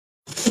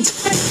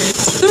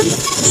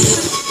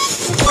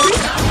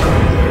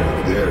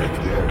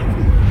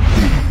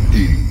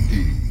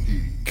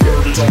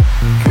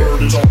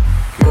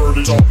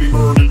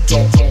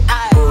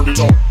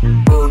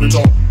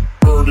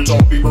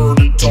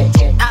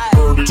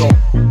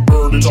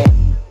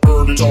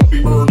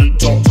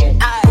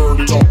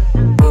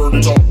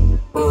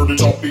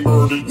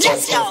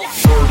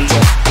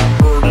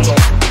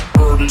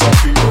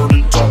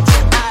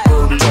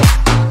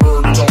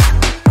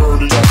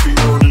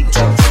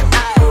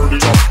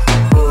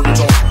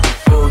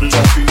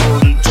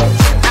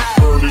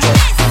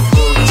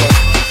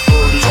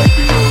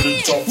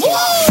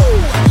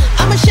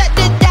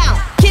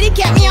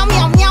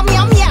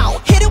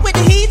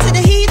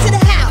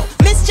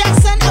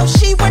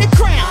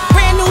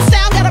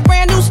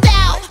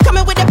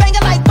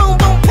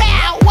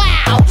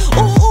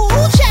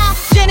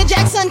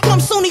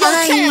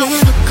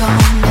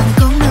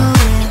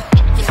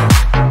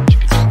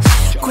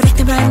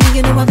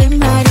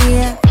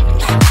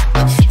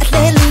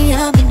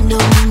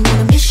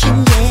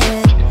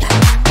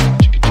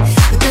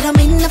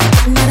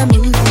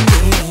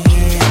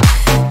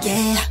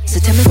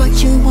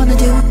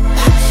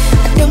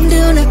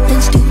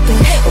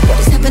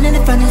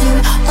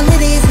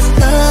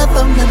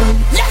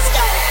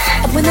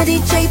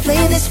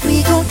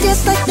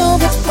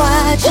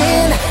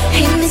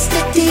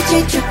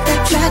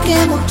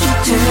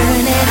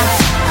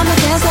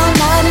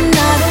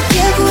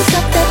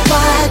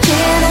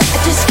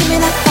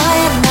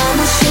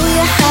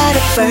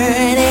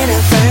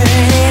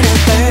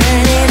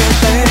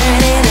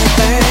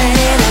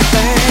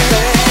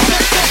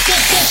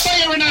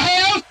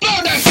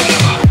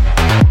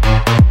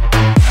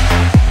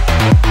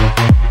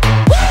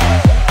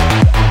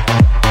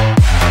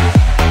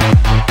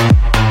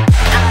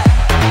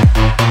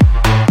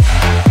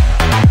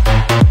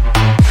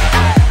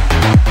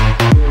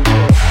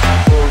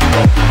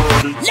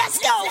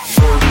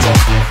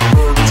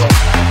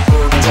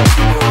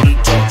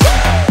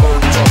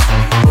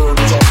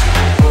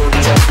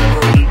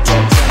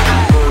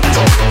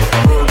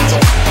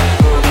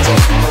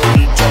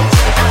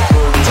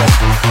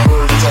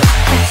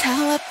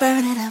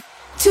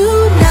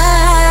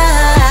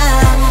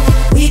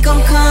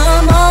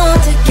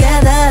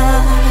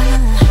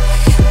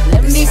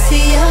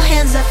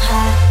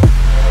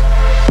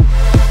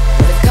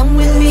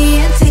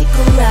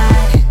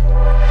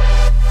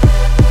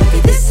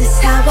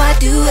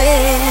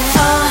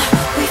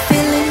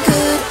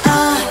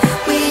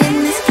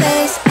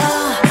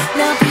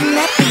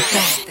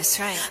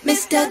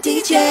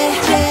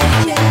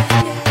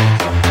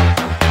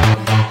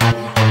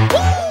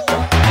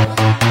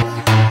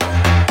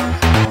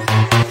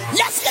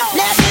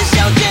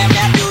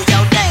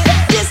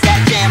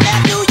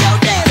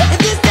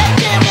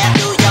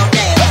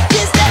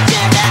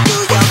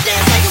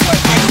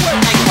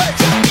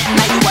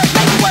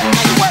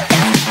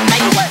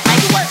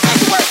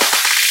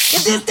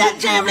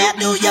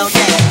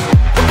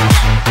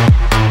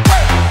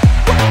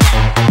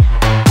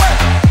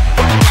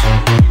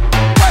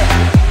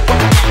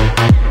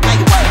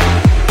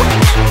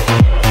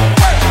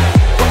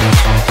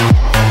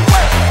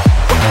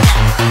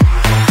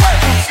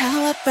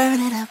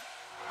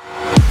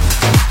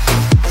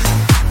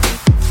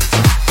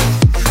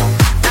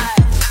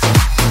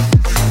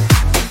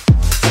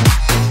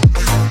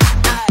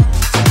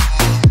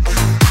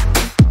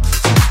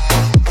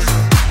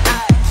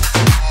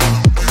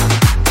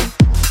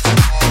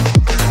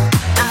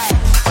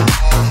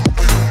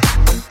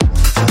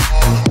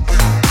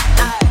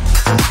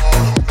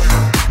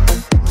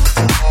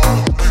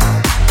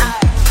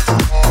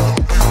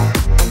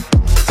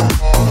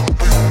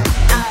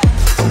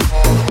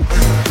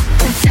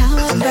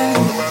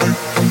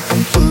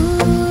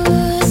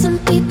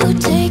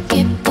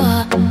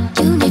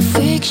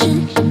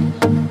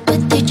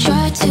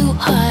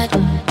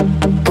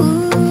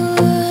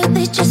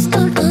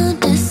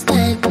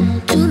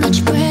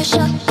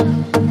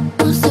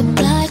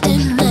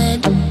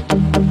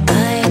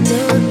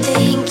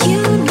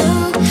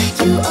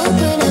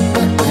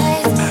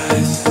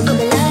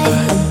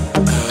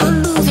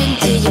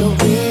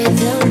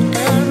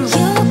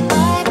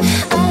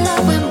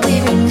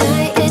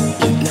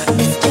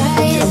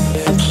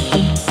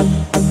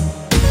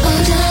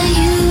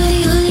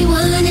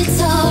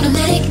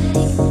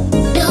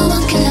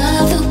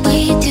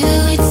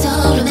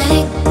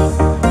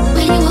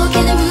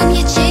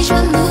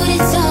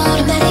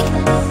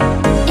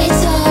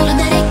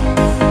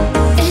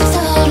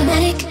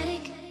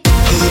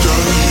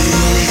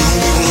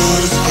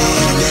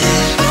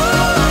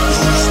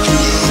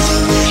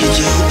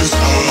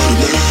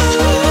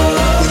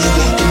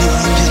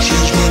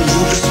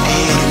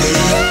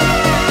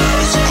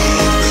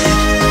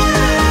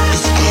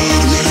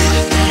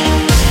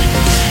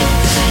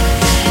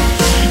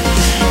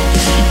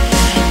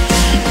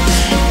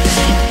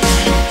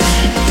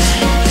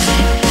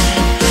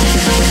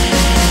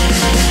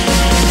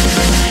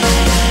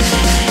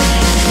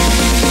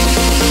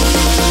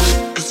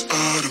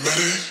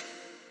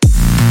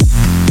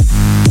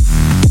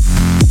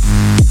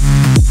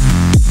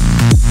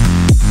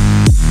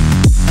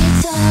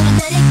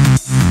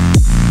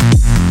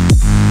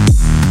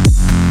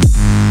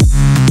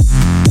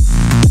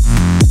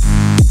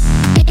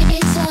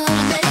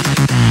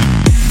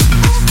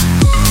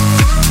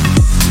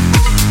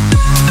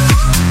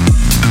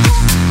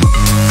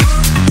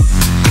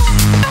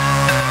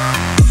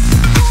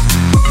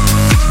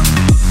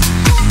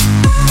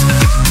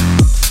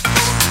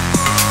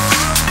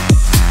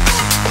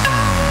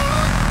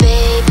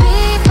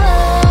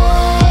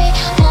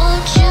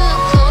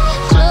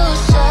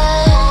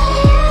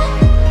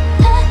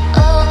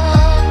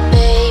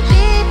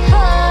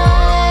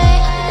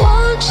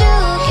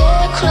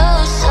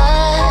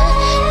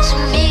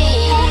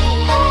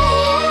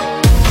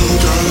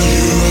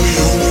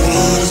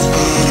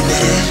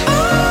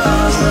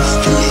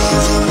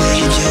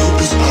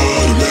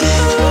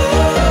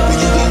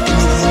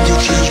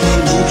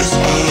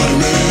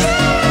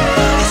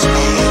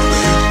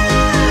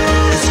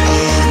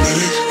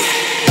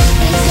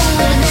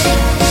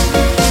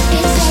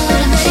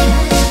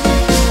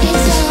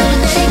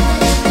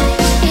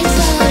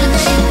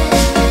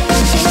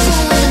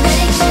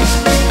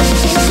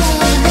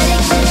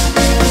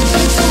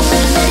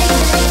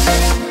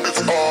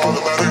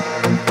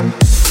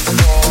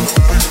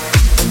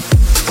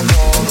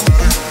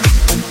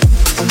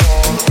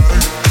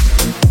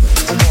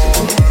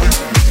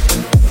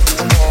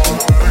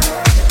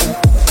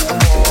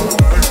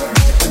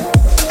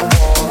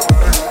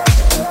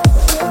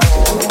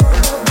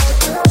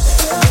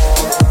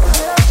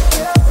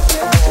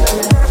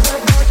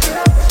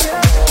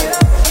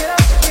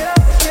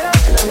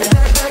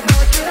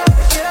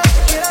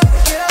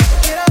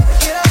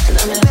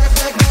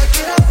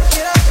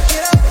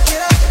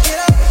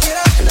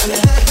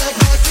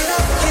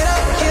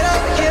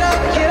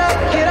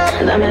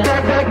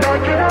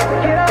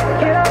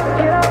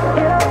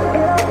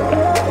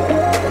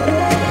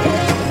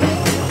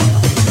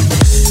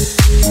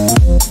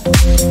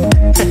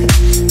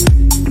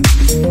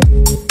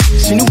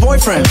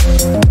boyfriend,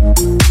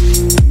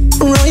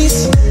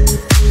 Royce.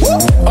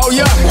 Oh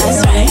yeah,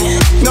 that's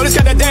right. No, this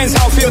got that dance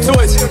hall feel to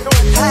it.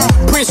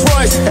 Prince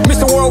Royce,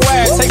 Mr.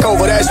 Worldwide, take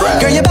over, that's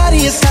right. Girl, your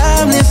body is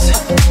timeless,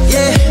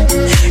 yeah.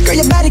 Girl,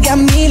 your body got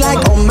me like,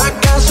 oh my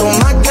gosh, oh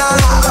my god,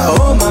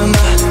 oh my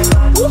my.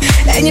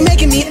 And you're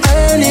making me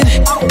earn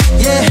it,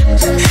 yeah.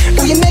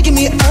 Girl, you're making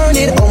me earn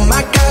it, oh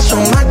my gosh,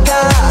 oh my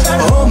god,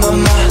 oh my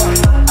my.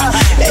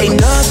 Ain't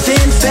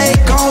nothing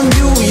fake on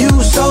you,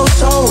 you so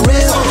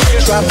real.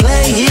 Try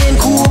playing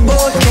cool,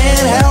 but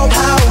can't help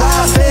how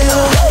I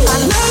feel. I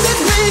love it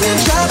when you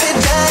drop it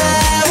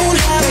down.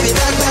 Baby,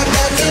 back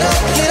it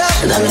up, get up.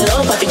 Dámelo,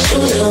 papi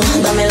chulo,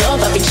 dámelo,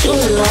 papi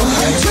chulo.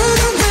 Turn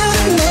around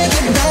and make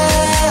it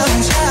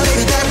bounce.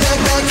 Baby, back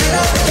it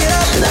up, get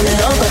up.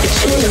 Dámelo, papi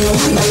chulo,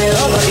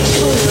 dámelo, papi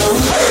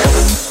chulo.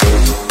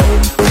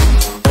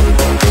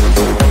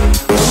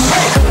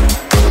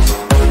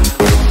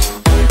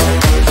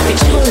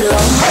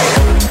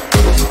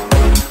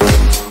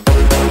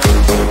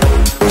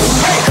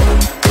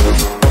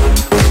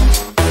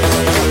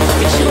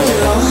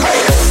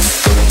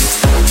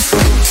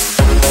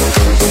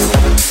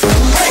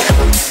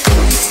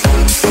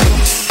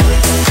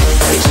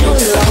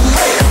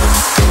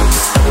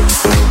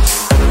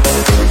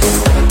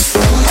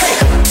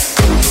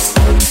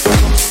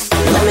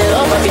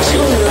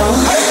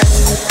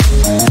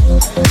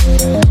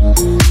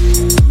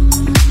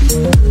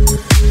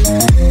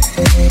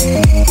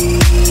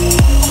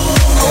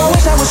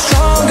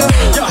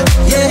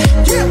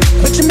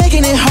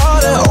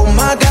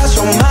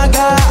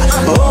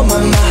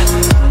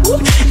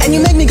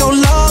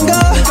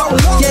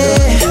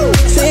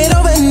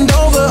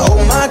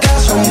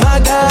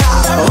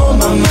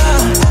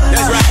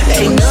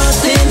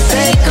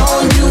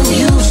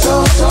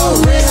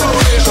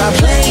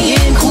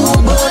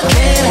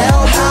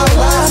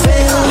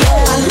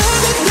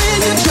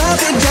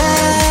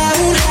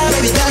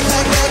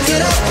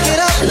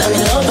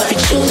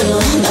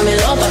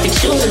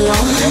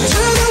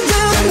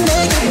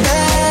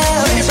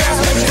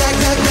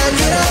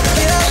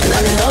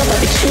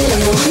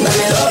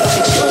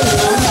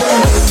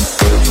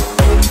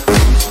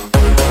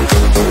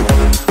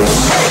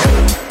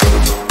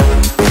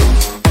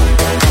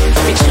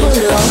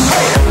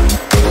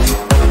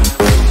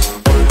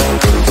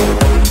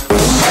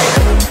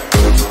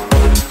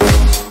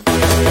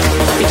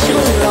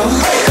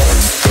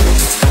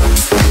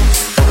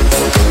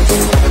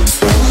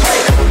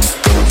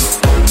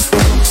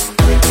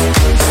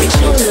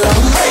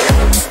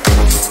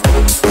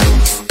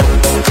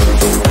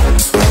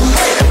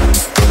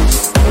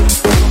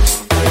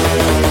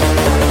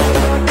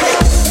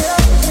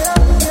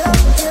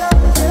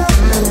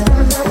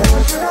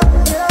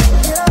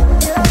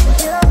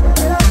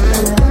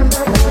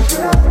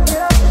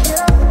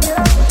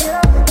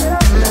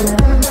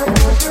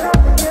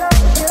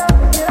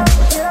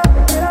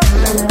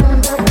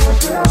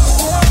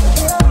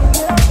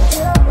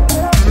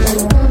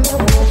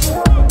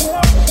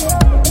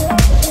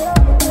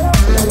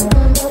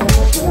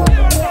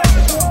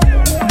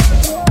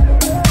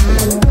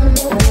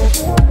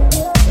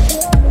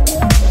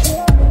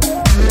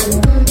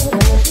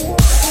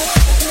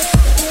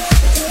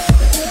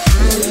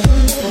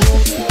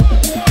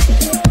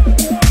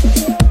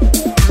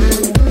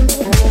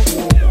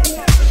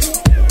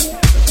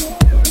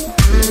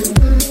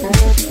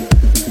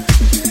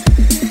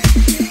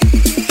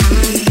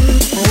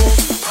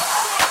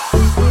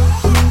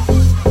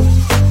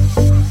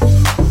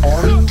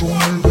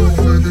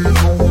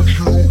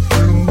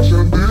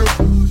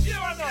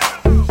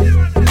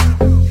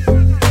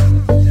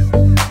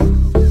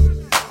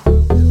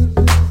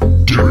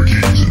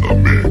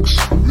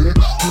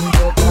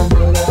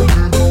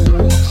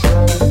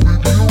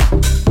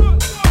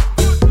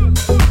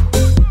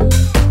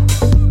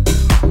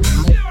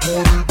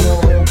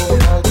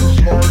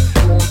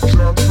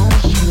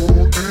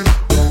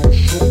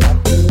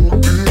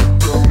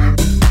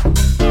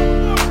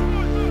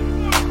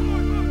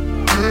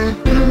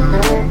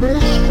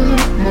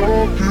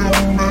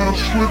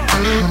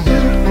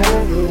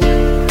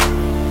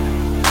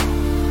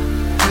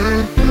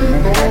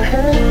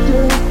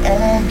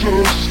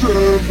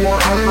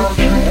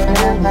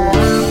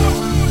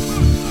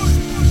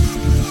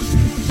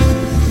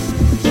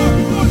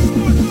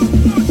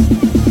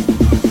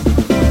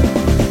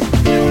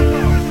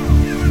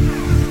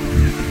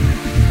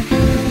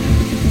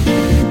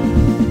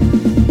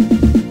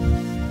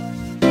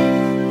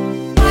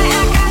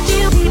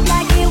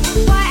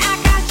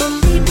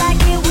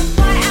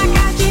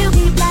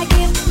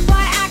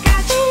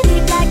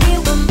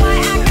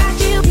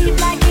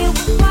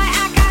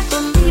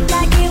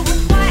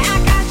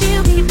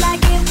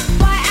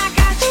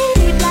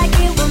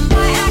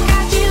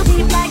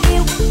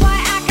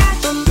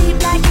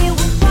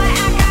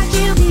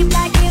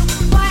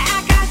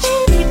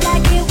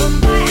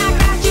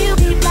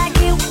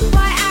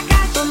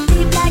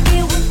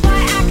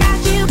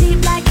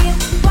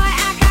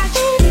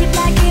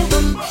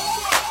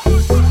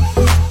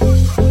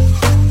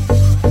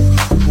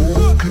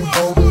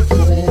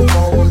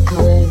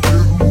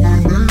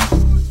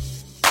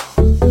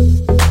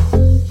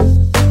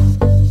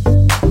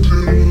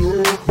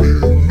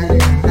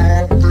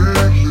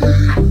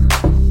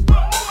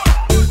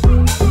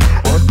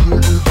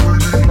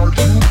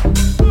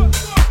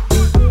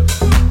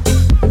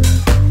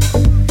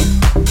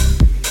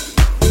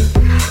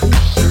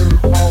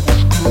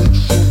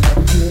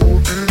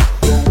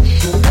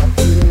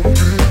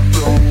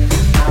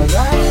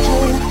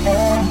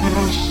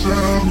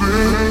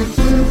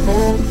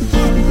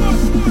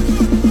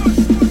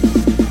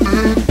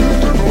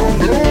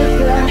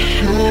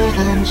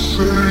 shouldn't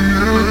say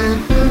it.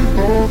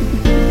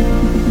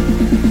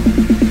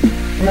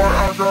 Why I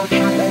got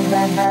you on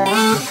my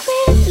mind.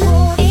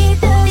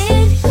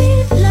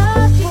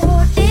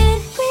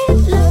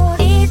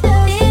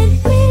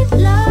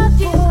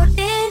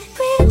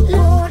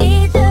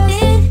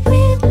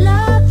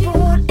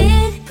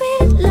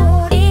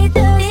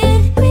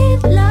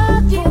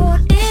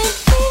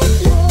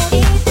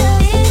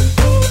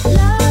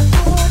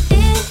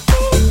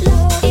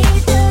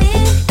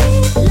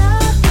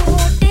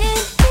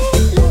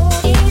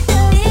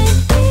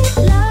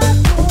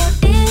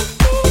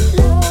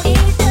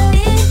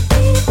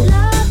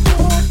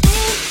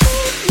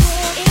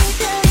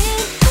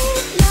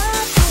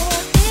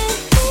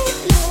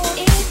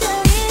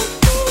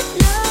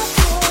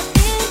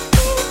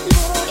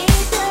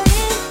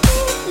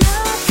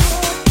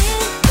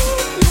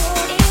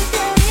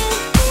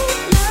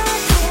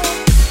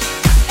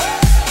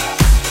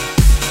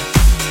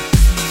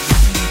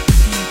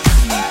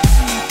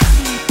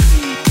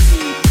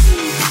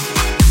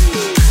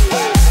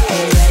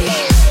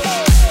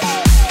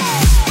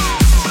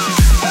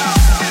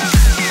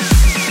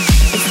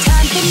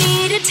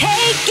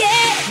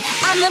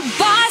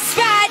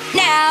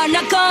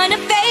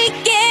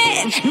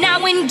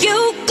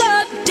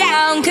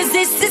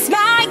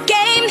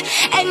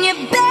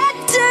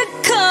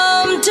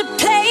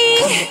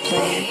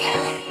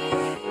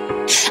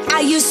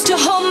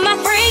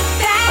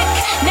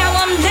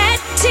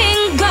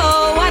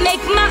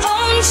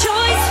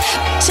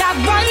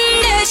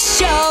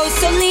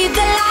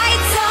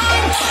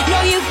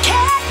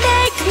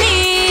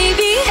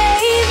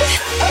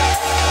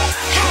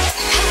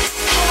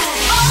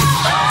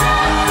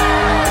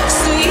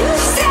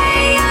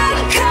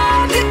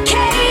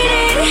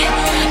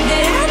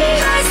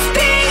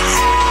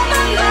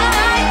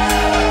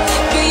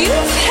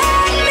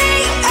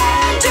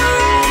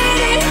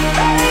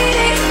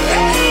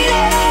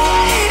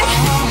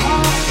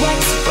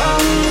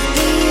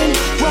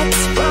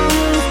 What's wrong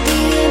with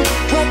being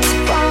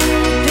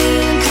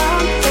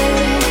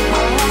confident?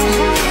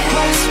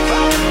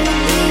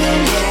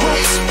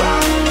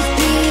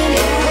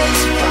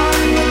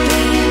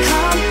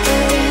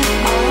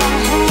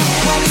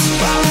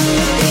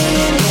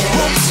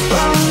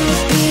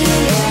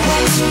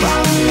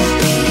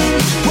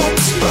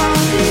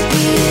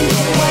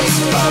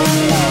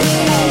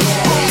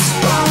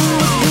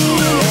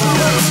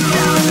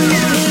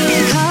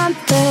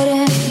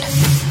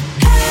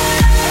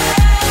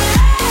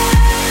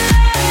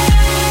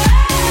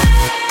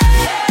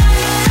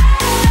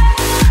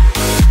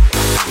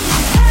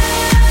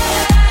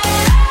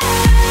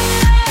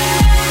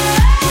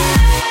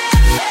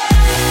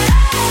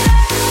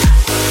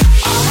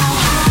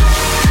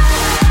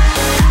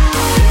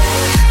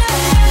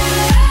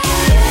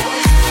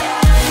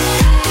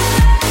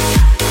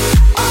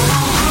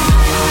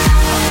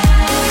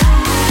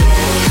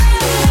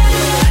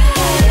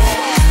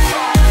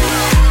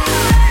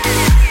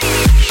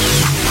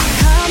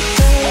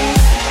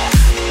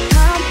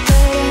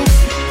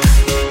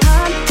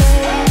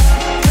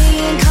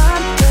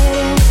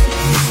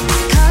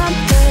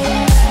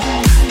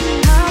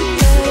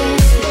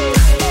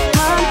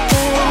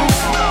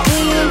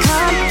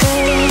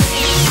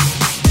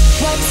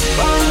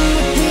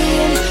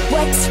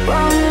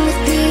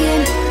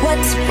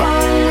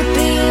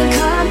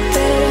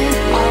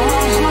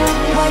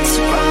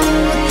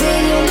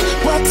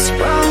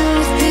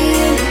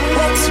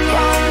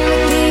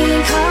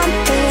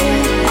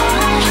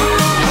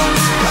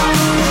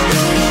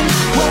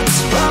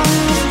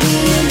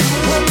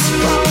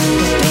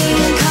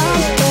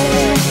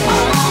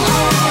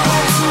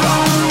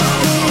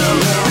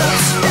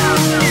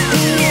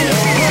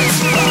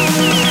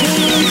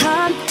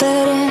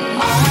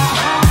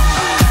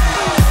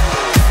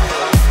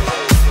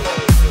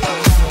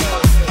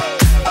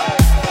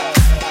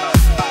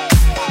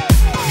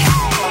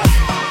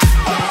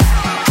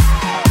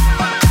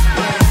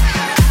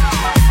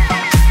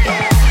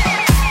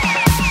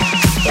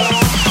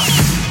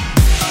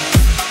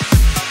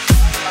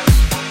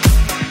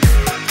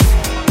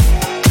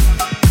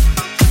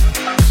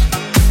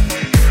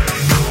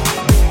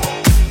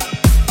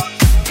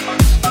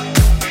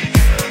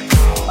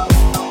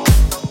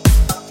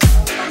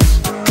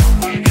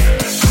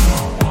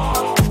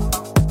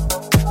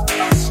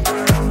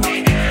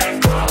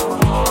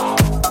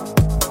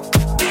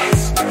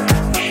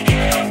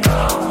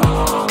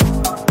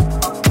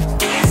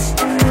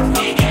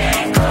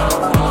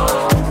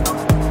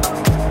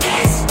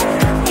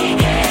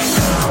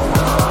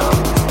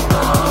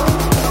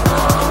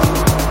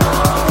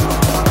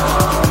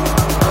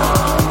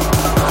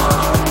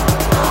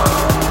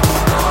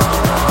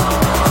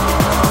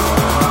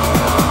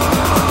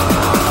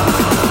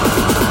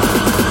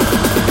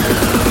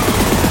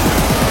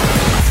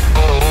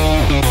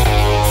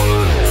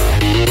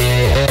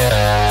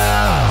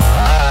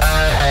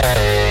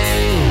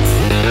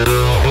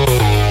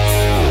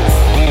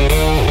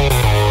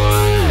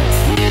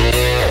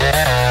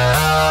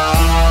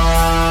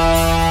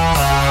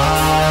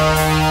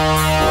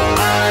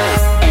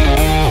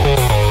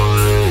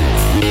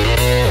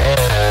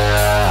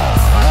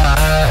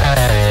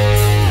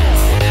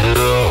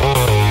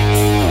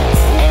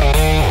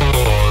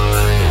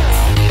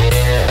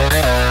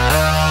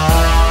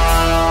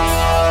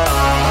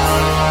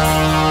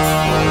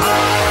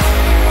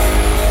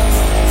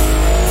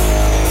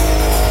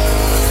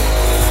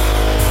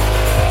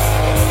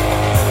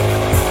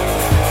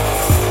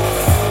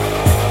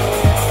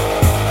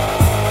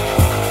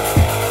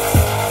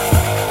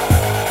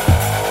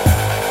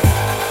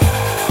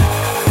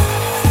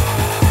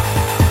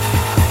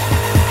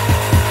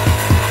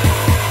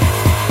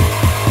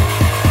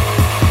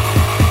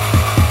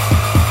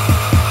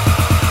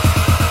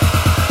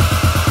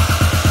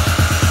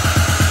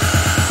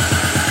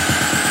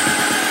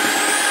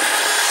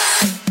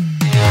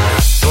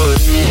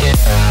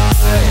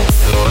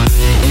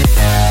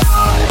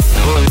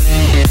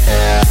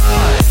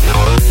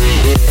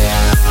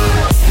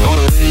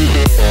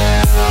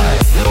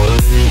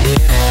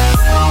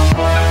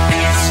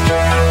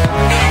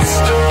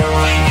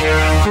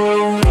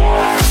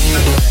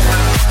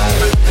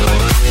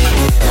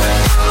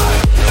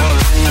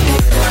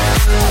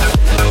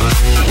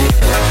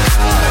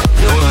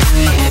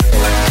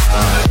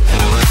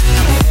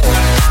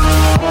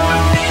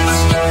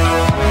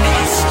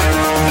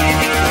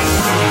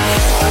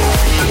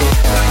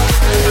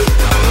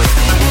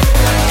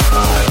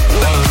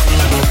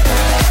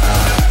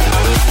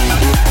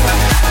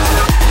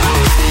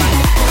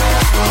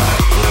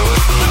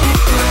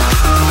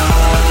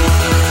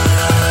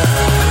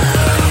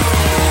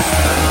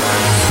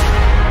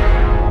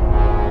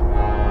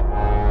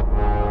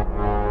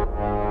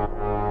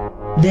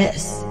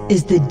 This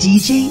is the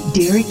DJ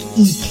Derrick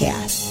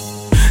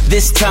E-Cast.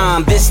 This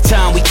time,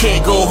 we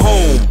can't go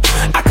home.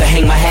 I could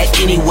hang my hat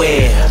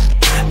anywhere.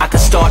 I could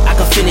start, I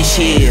could finish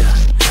here.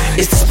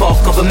 It's the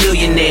spark of a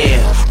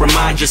millionaire.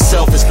 Remind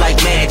yourself it's like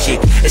magic.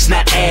 It's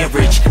not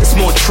average, it's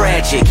more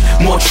tragic,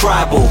 more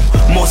tribal,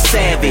 more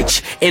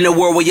savage. In a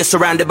world where you're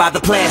surrounded by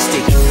the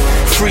plastic.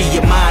 Free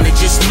your mind and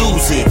just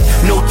lose it.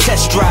 No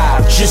test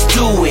drive, just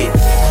do it.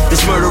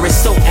 This murder is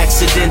so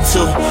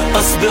accidental.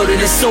 Us building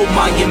is so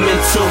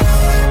monumental.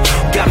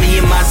 Got me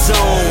in my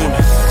zone.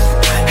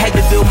 Had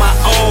to build my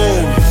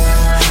own.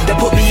 That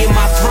put me in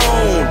my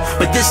throne.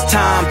 But this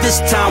time,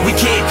 we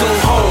can't go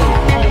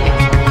home.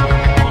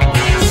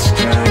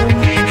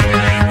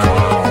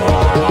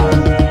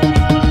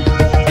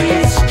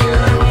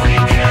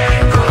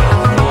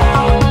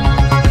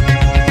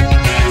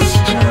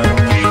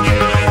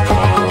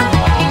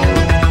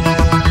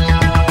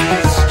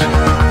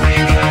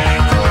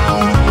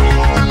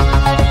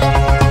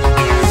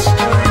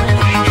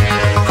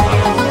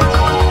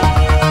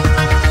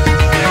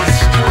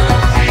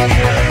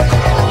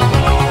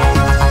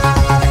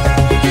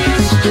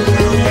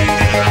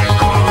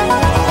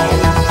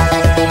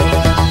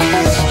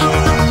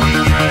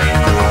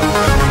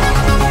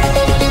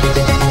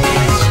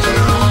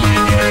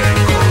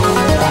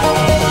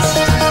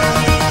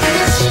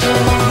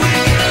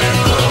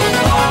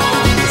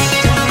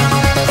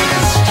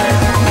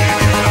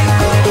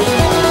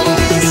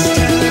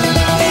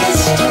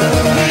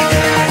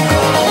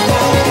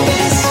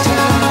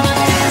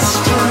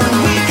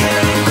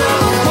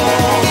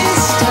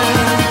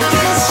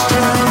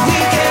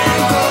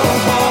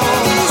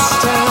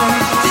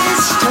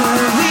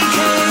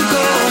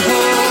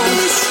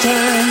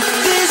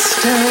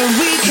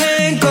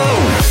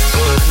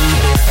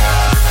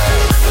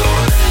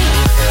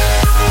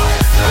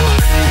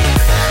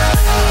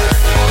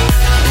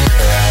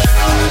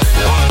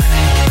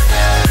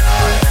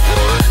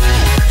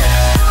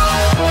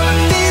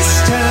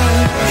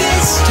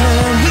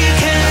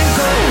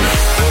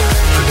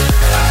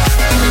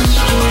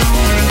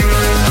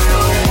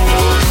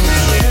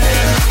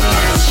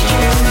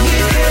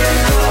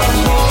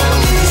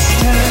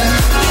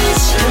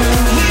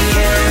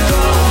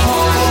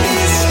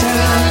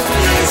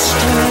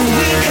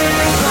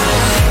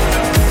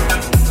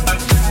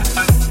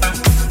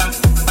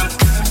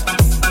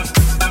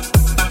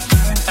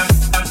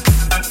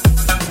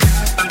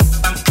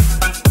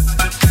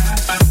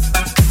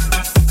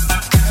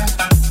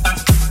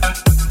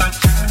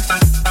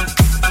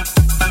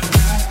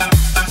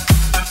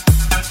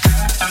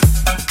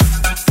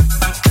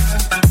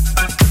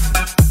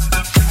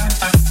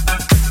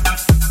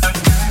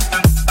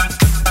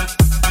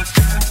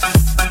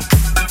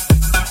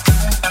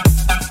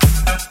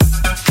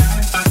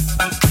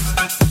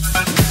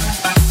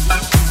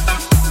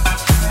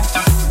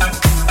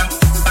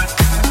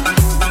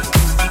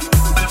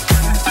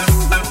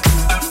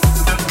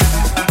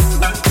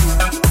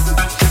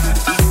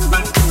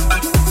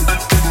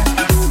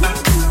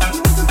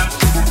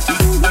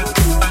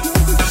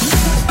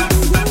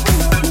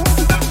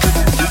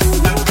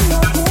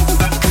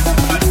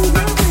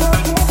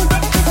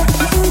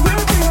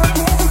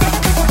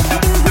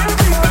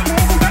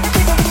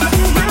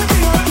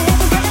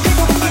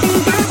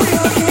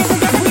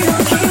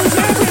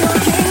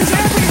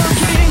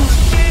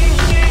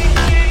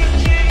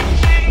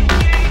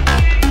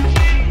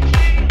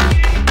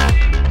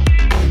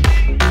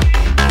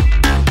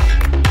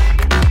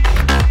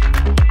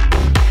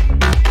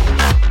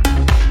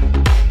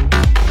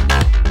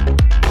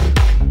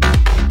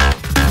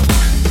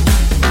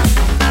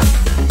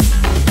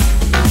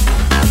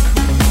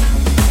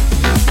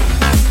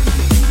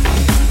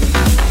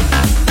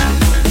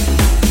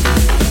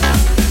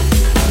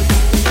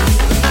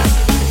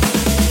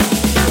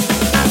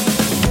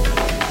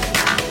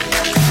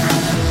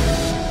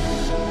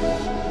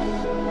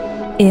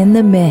 In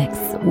the mix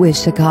with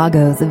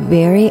Chicago's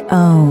very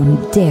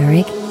own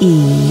Derrick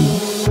E.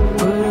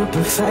 Put up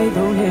a fight,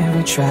 don't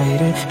ever try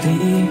to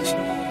please.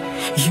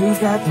 You've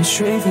got the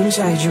strength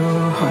inside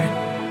your heart.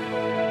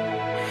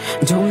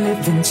 Don't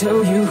let them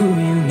tell you who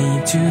you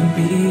need to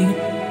be.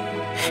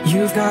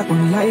 You've got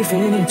one life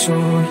and it's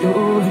all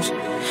yours.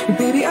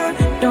 Baby, I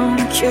don't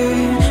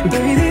care.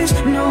 Baby, there's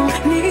no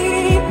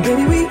need.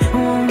 Baby, we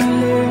wanna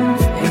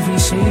live every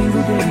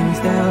single day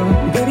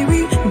without. Baby,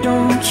 we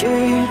don't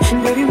care.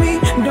 Baby, we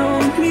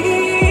don't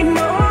need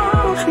no.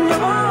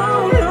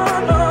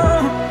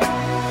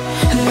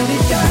 Let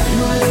it die,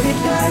 no, let it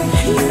die.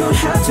 You don't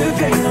have to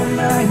pay no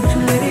mind.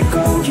 Let it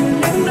go, you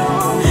never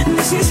know.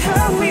 This is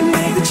how we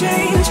make the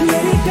change.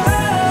 Let it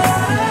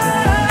die.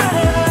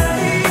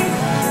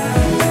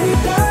 Let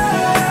it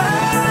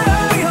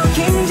die. Your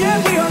kings, yeah,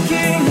 your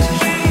kings.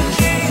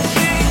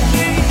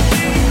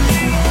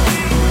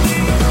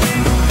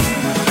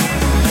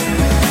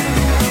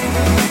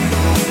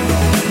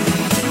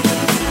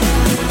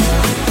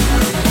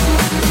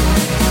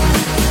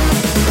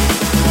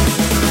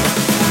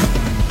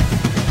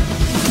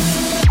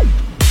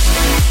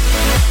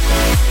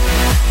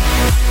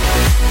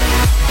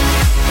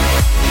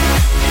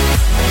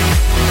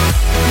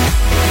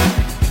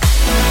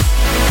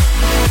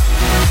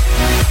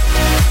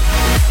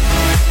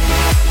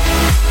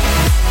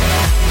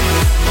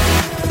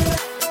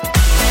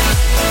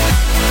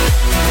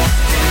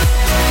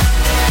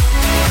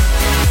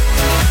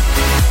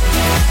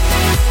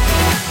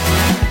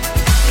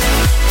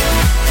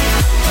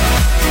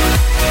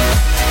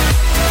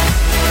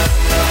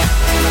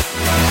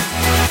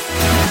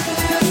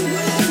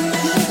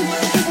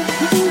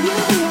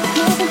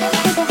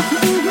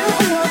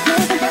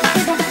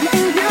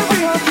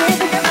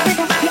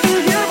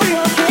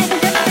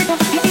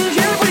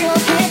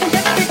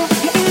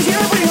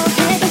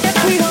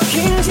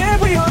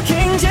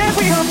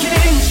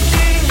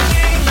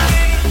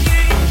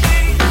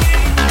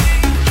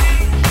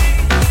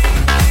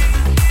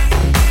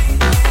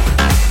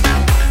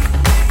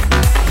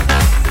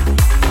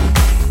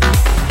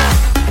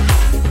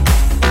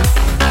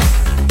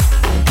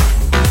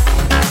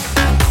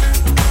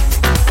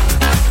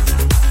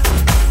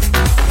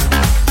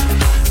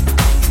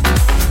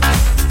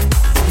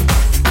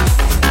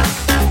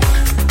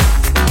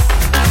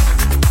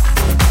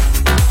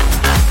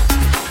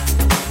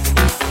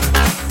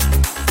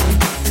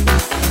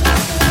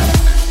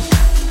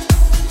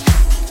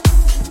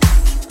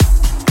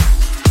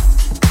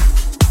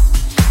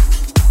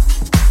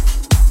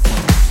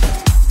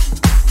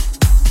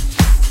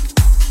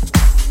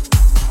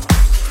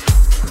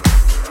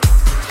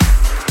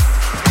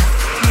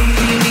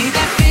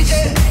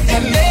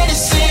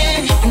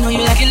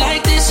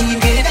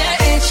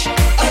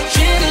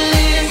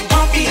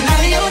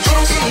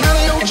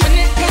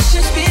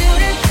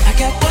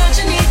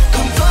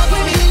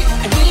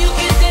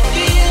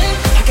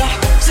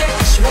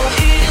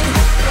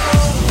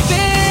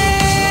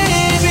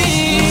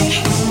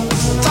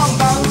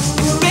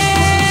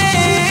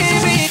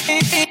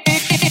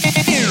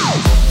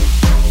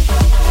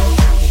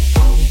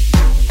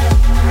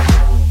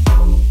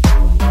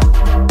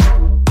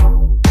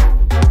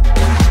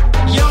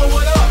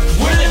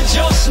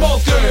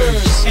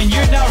 And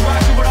you're now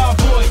rocking with our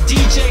boy,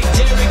 DJ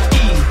Derrick E.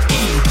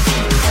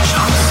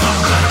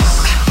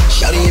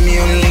 Shawty hit me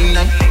on the late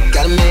night.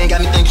 Got a man, got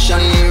me thinking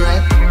Shawty ain't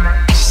right.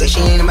 She say she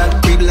ain't about the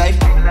creep life,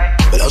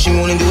 but all she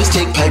wanna do is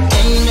take pipe.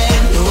 Ain't mad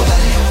at nobody, I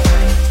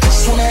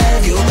just wanna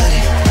have your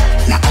body.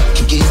 Now I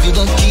can give you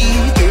the key,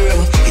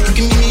 girl. If you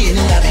can meet me in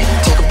the lobby,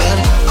 talk about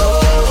it.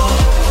 Oh,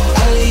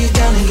 I'll lay you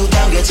down and go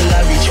down, get till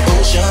I reach your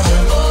ocean.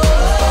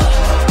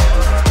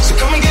 So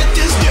come and get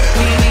this girl.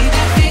 We need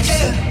that fix,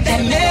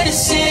 that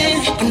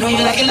medicine. I know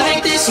you like it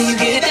like this, and you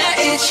get that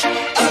itch.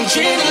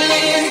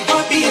 Adrenaline,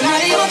 I'm being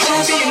out of your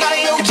class, being out of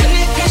your class.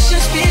 When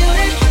pressure's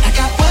building, I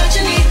got what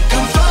you need.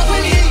 Come fuck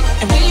with me,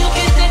 and when you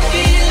get that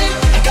feeling,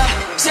 I got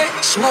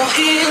sexual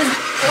healing.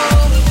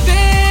 Oh,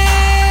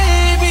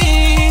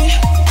 baby,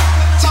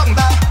 talking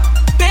about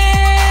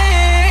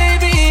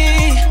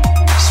baby,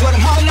 sweat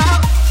them hard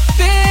now,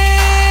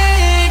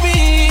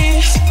 baby.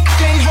 I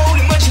can't hold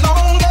it much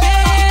longer.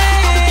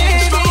 Baby,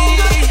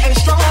 stronger and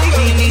stronger.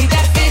 You need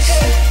that fix,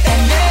 that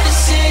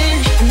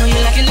medicine. I know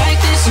you like it like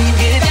this, and you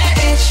get that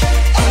itch.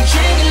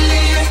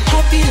 Adrenaline,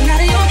 heart beating out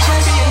of your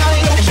chest. And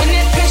when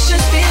that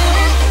pressure's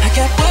building, I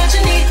got what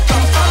you need.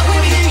 Come fuck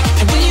with me,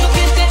 and when you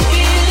get that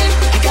feeling,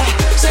 I got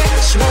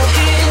sexual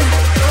healing.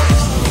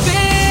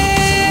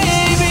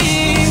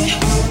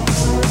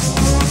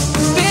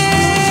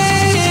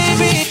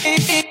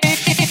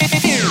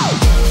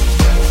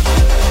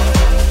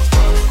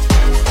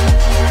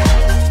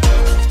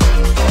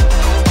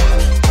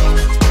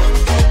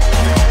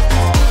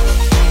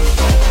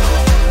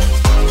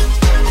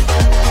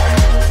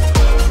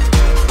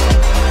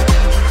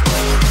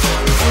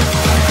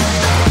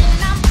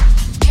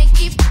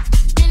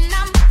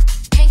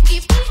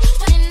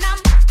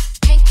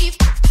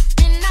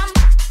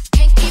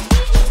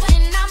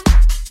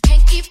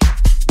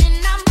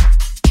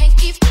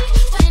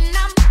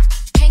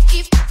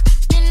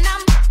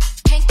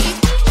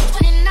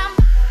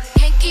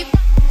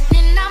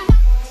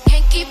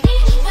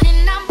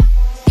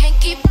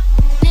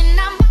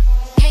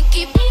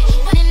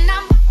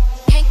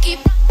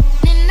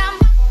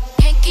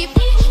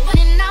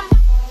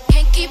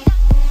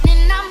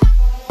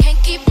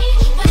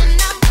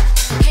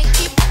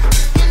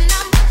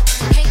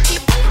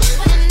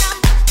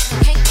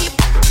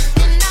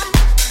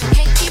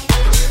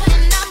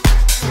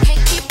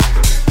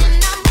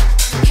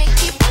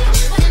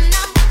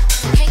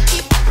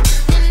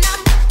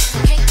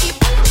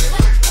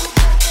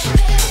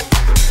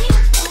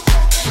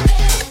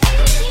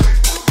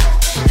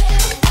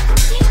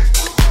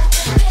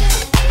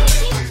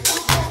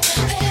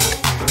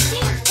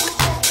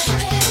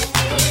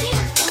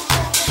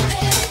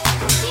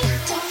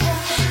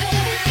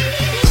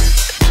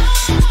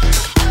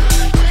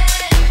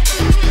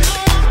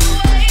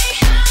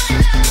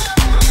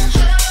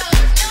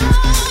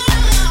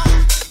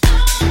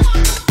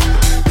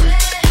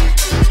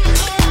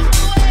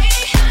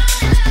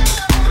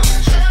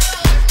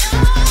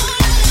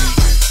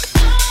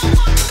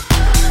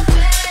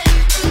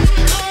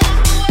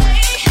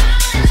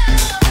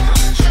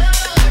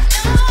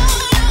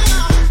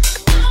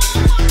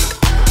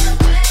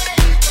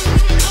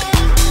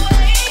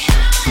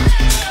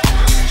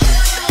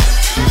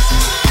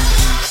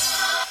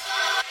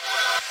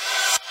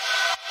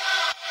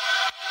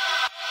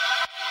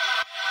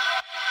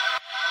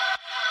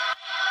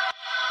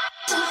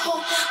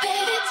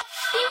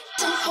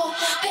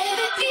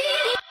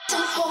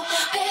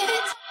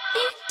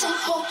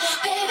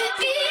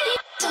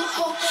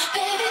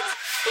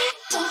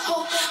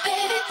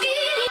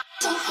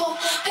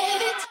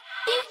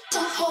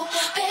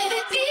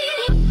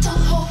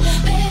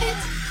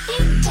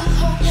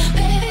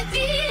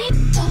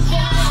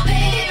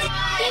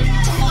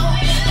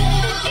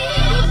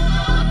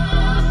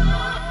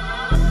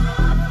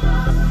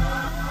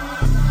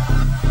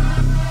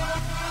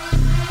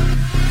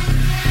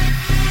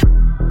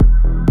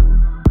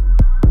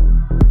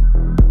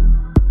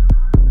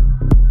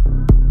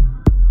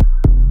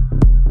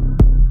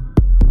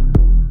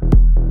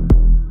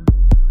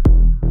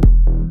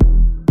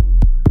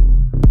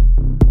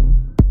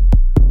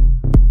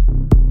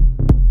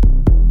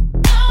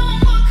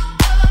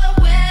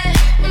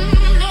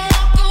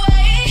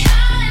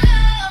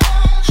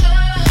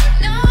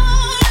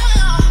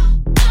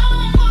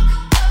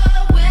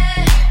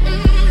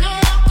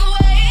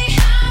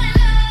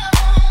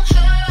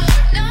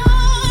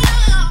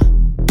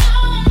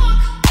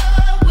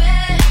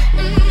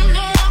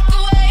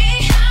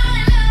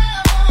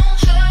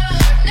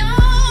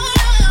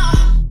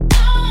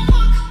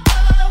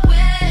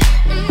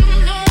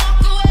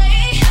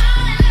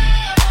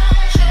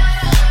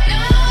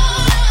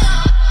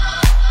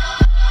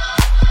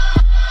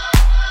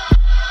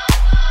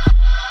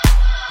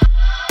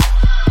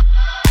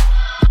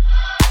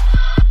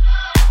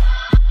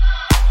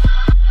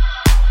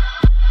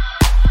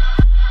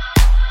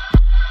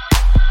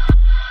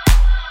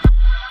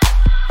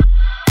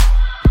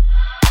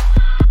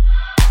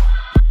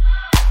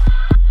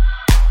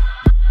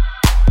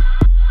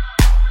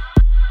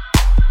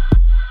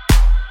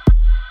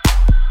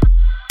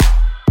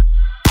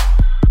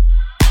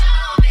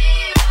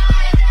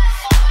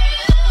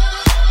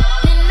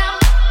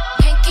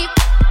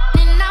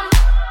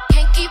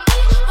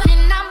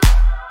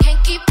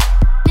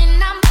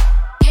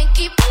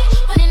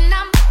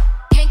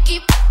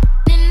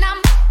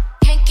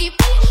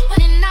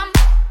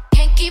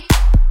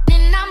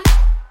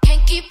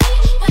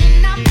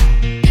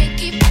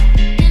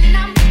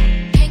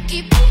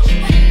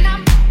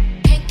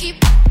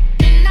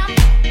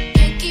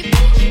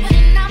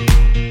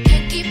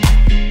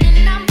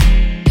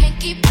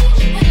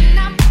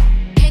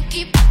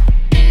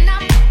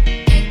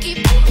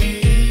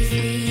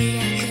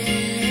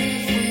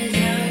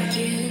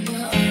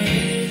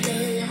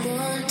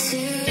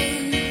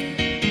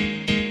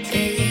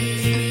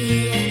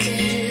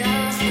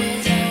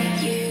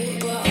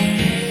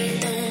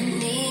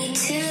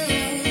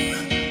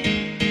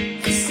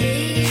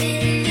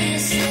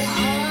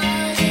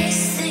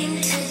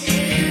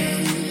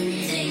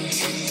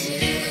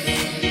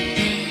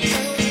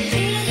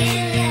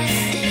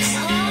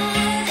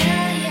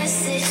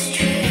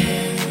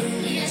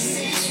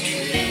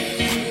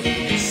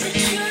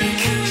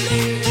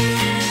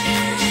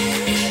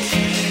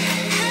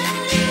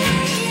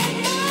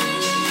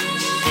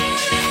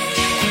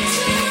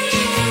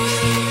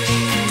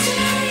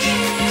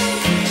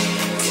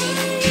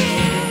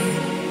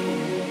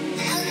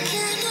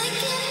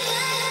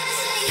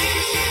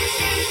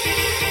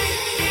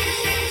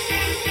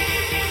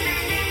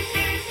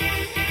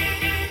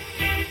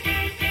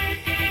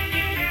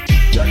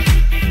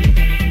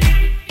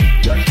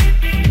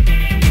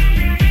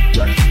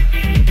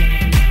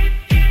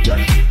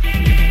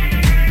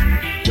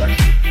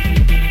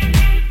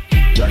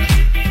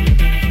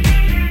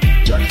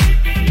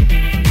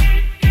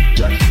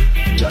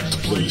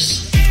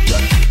 Please.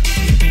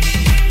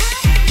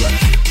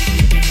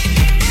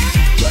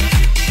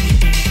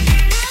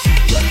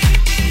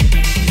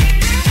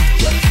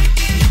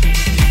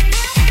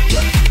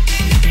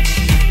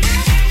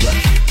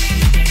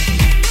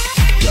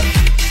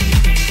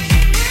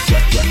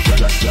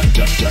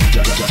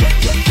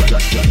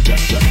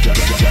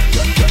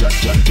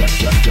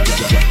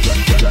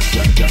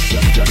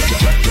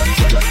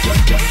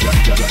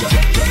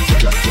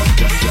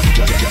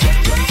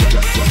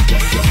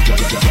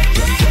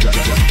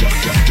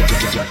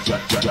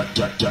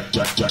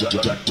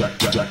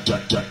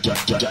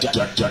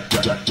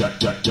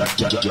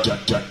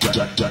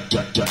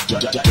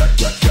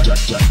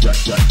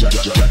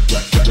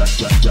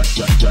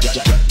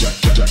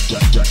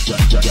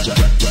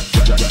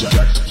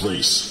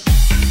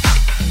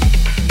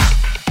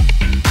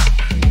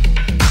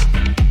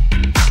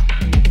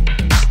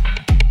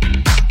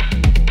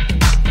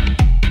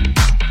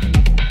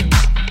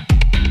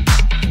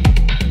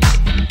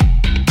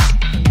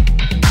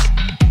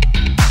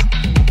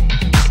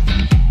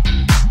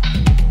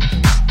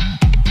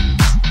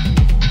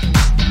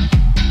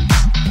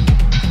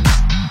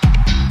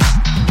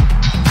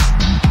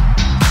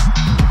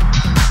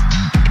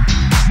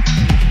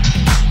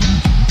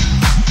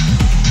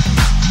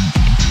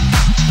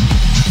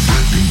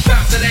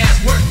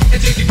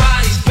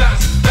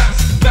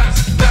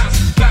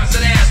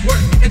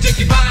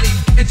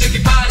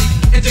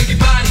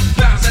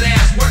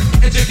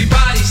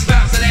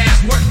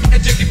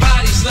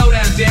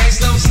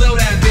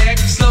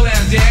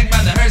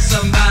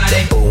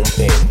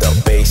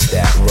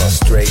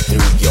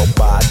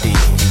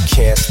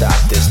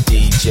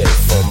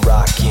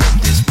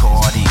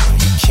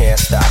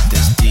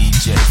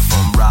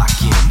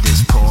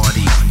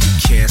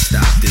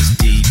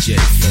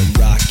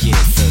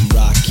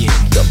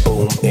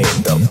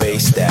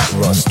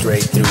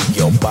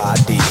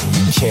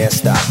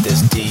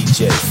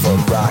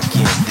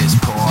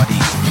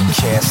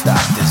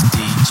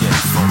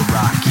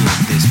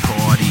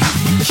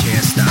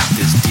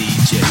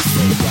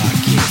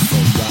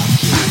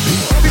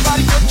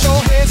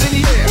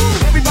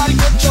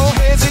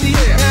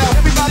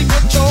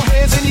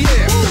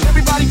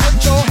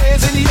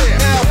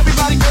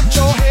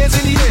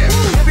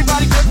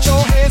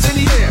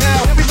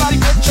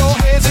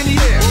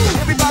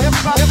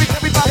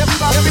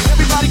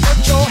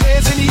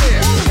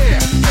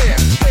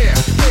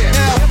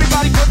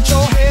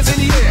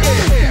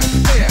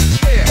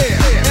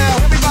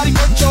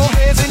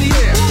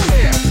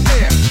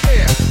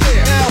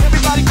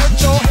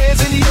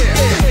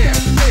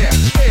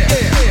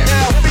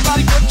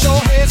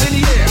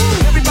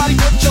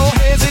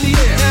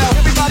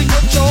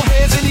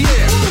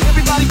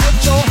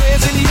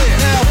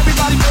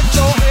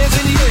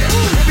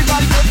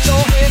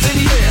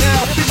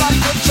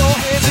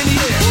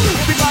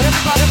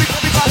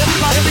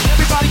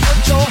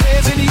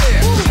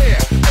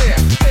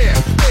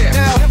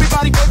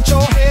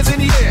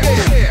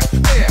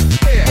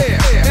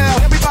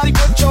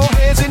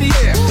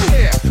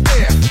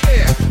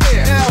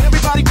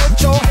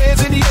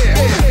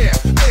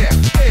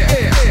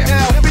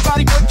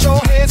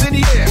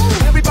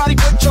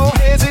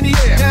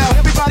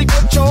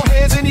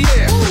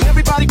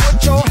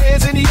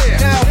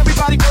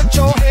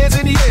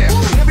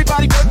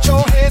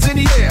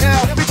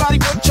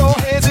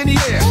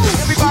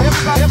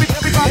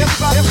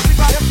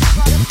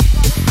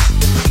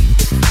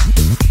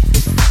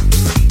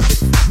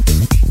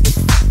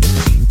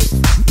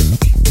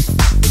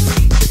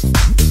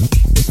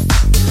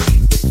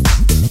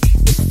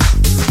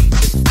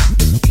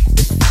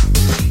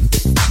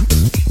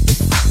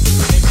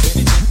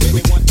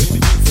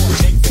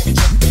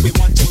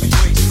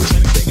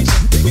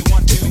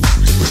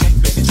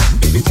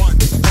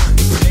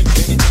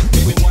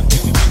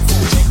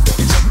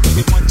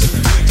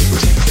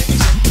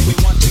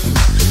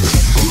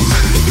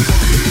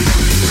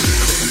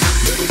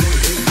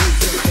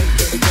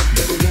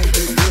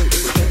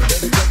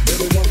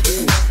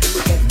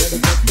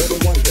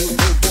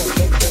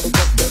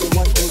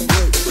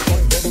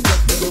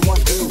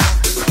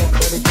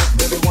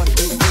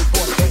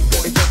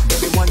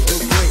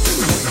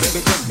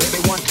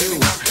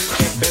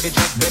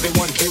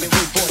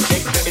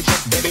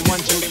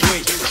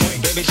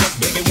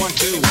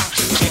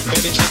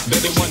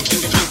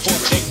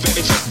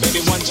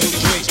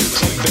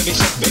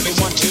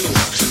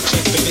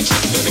 Check, baby, 1,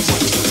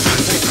 2, 3,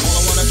 4. All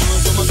I wanna do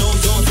is on my zone,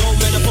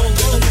 man, a boom,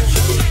 boom.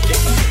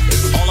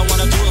 All I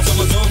wanna do is on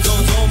my zone,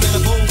 man, a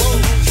boom,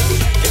 boom.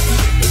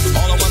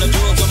 All I wanna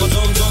do is on my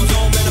zone,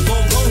 man, a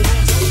boom, boom.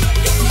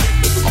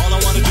 All I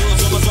wanna do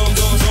is on my zone,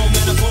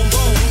 man, a boom,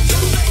 boom.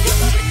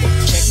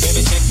 Check,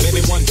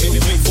 baby, 1,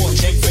 2, 3, 4.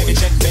 Check, baby,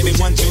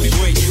 1, 2,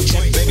 3.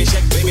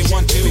 Check, baby,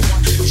 1, 2.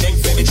 Check,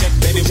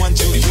 baby, 1,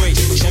 2, 3.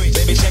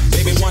 Check,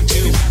 baby, 1,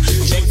 2.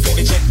 Check,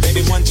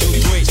 baby, 1, 2,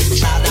 3.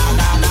 Nah.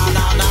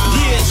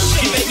 Yeah,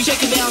 shake it, baby,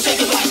 shake it down,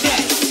 shake it like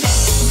that.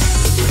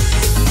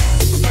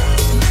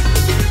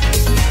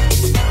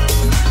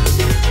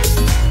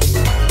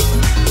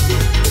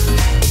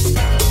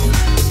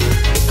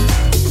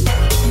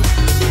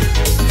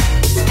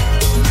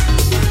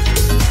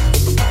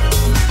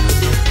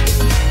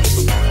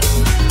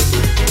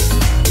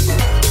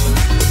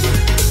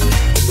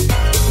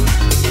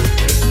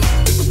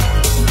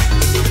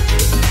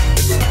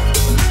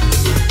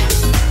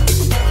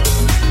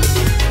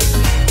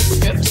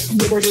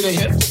 Never did a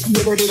hit.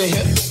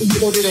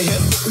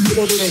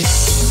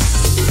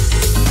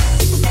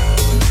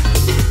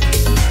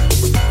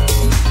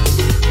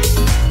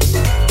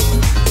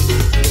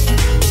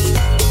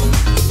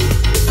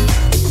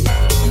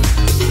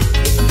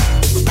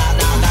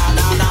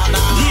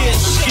 Yeah,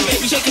 shake it,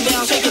 baby, shake it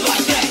down, shake it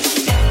like that.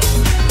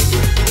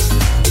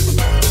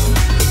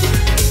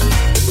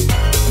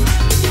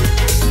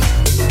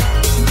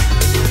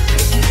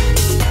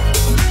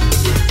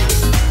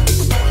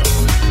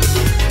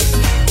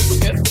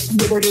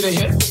 Never did a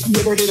hit.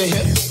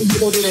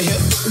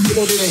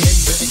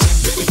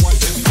 Baby, 1,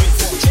 2, 3,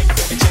 4. Check,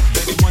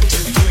 baby, 1,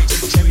 2, 3.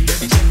 Check,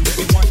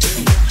 baby, 1, 2.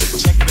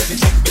 Check, baby,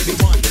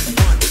 1, 1.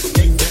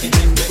 Check,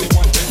 baby,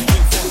 1, 2,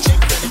 3, 4. Check,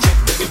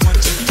 baby, 1,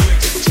 2, 3.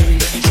 Check,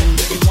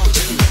 baby, 1, 2.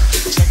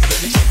 Check,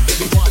 baby,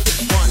 1,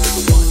 1.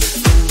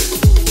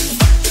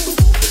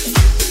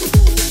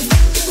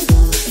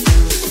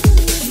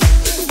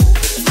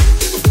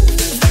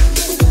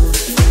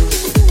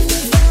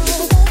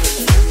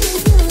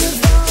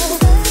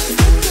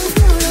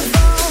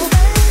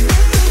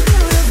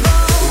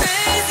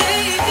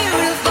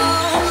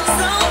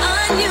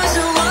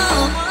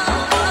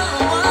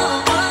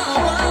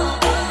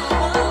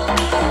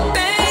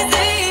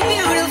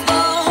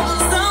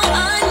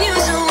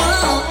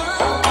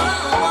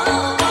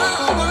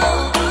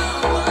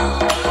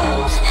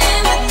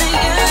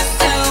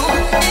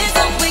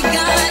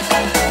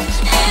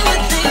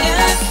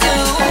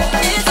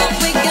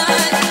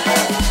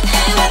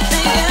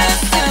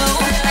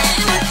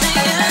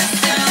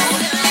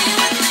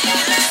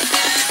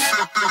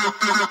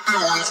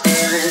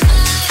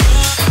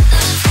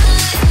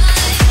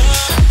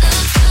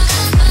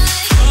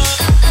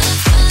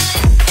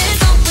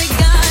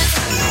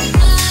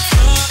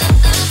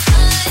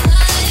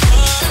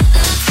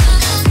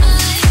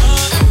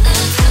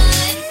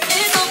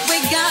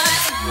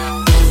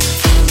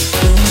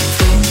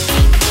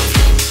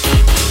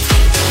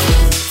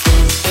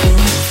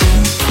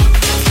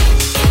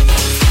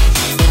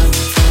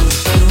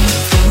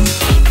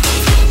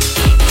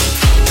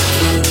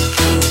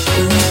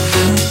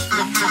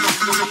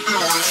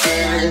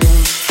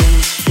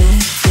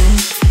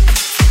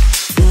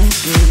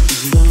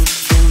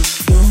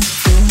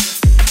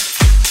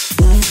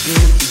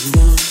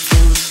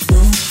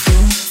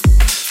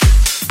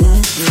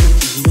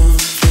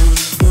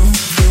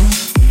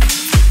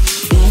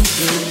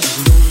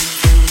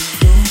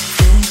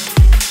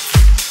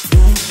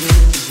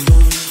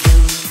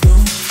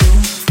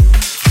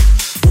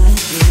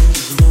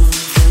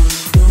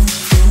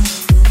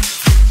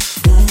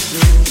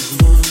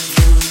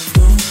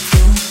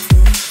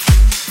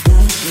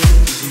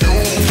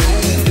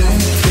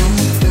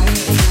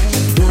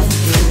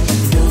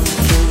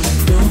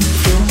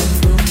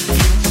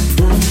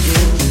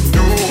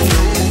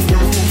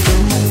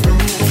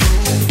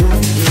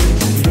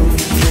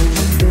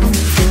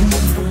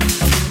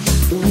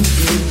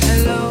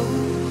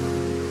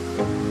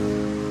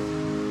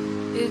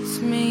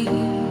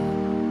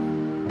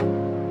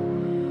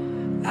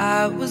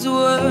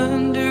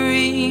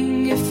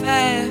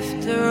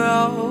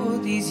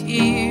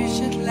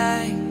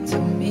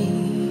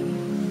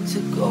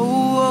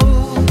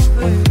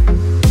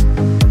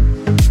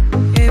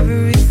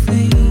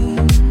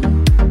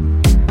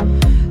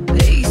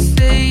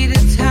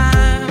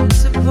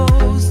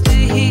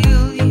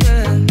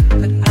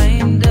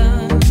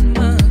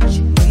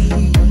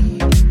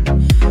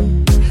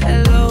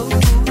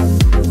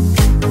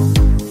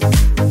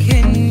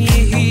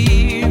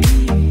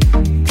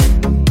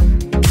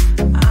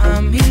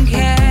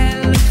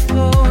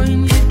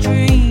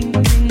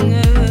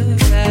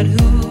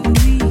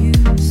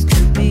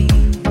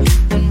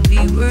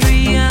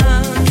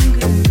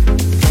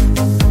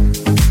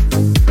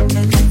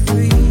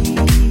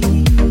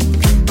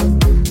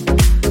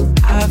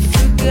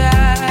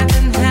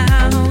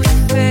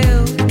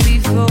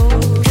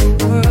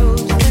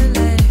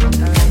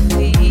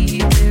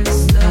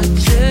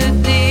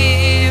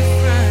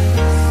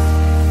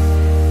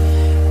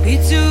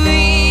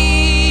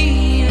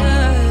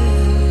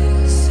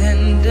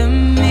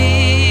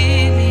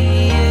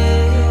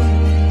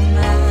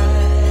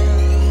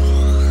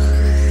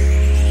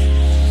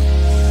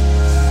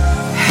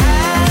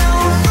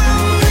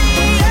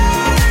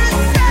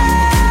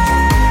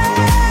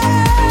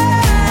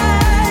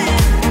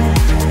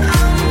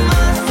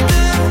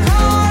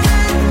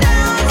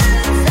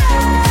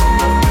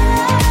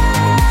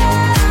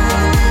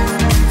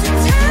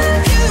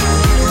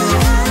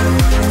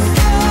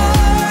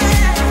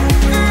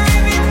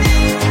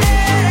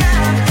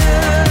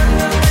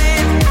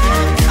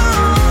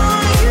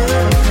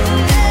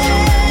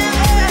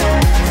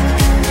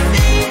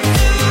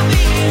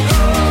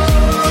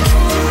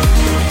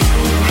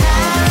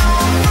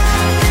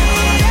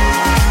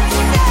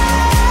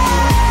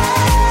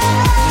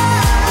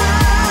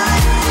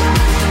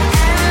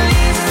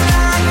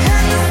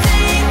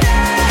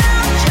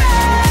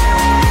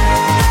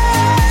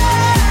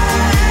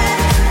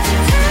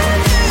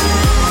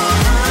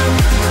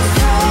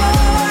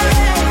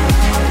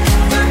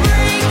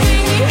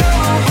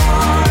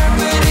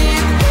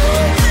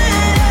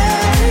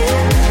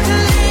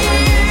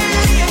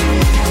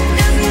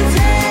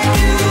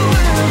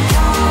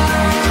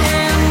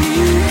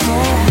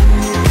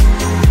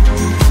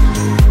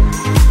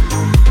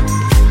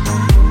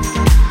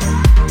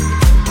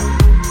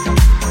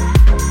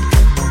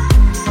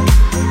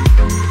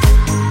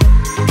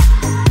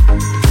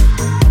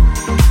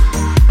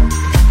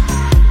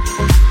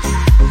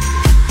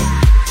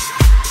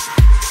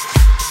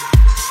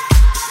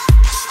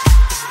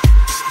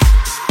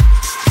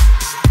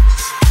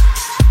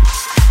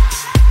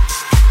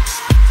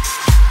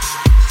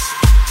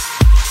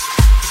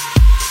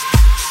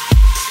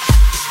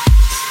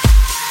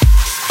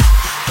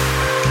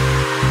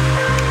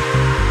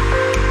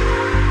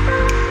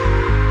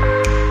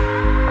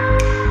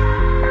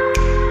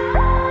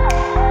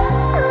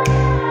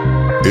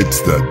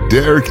 It's the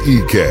Derrick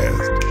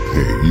E-Cast.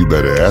 Hey, you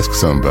better ask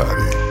somebody,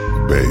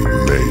 baby.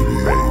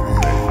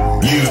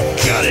 You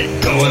got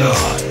it going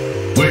on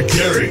with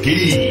Derrick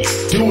E.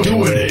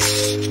 Doing it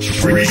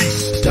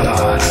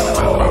freestyle.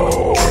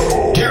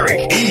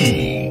 Derrick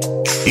E.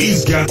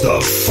 He's got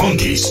the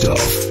funky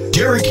stuff.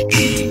 Derrick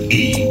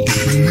E.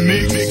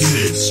 Makes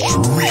it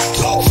street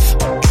tough.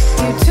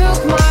 You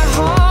took my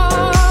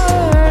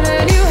heart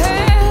and you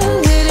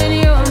held it in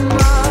your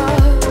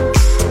mouth.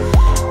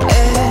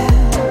 And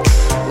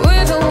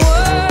with a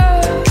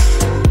word,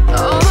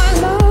 all my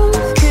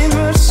love came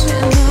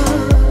rushing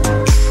up.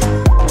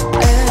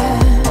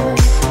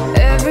 And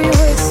every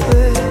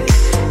whisper,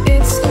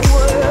 it's the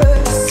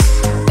worst,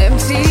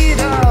 emptied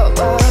out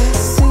by a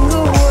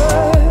single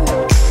word.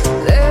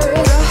 There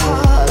is a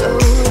hollow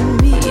in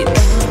me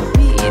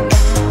now.